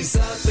sate i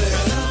sate.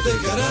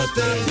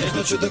 Karate,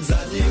 vježbat ću dok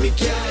zadnji mi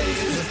kjaj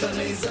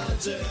zastane i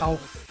zađe. Oh,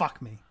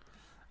 fuck me.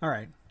 All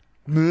right.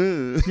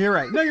 You're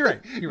right. No, you're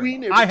right. We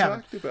never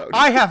talked about it.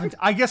 I haven't.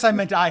 I guess I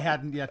meant I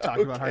hadn't yet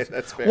talked about Okay, Harsey.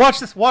 that's fair. Watch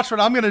this. Watch what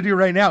I'm going to do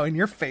right now in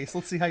your face.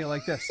 Let's see how you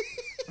like this.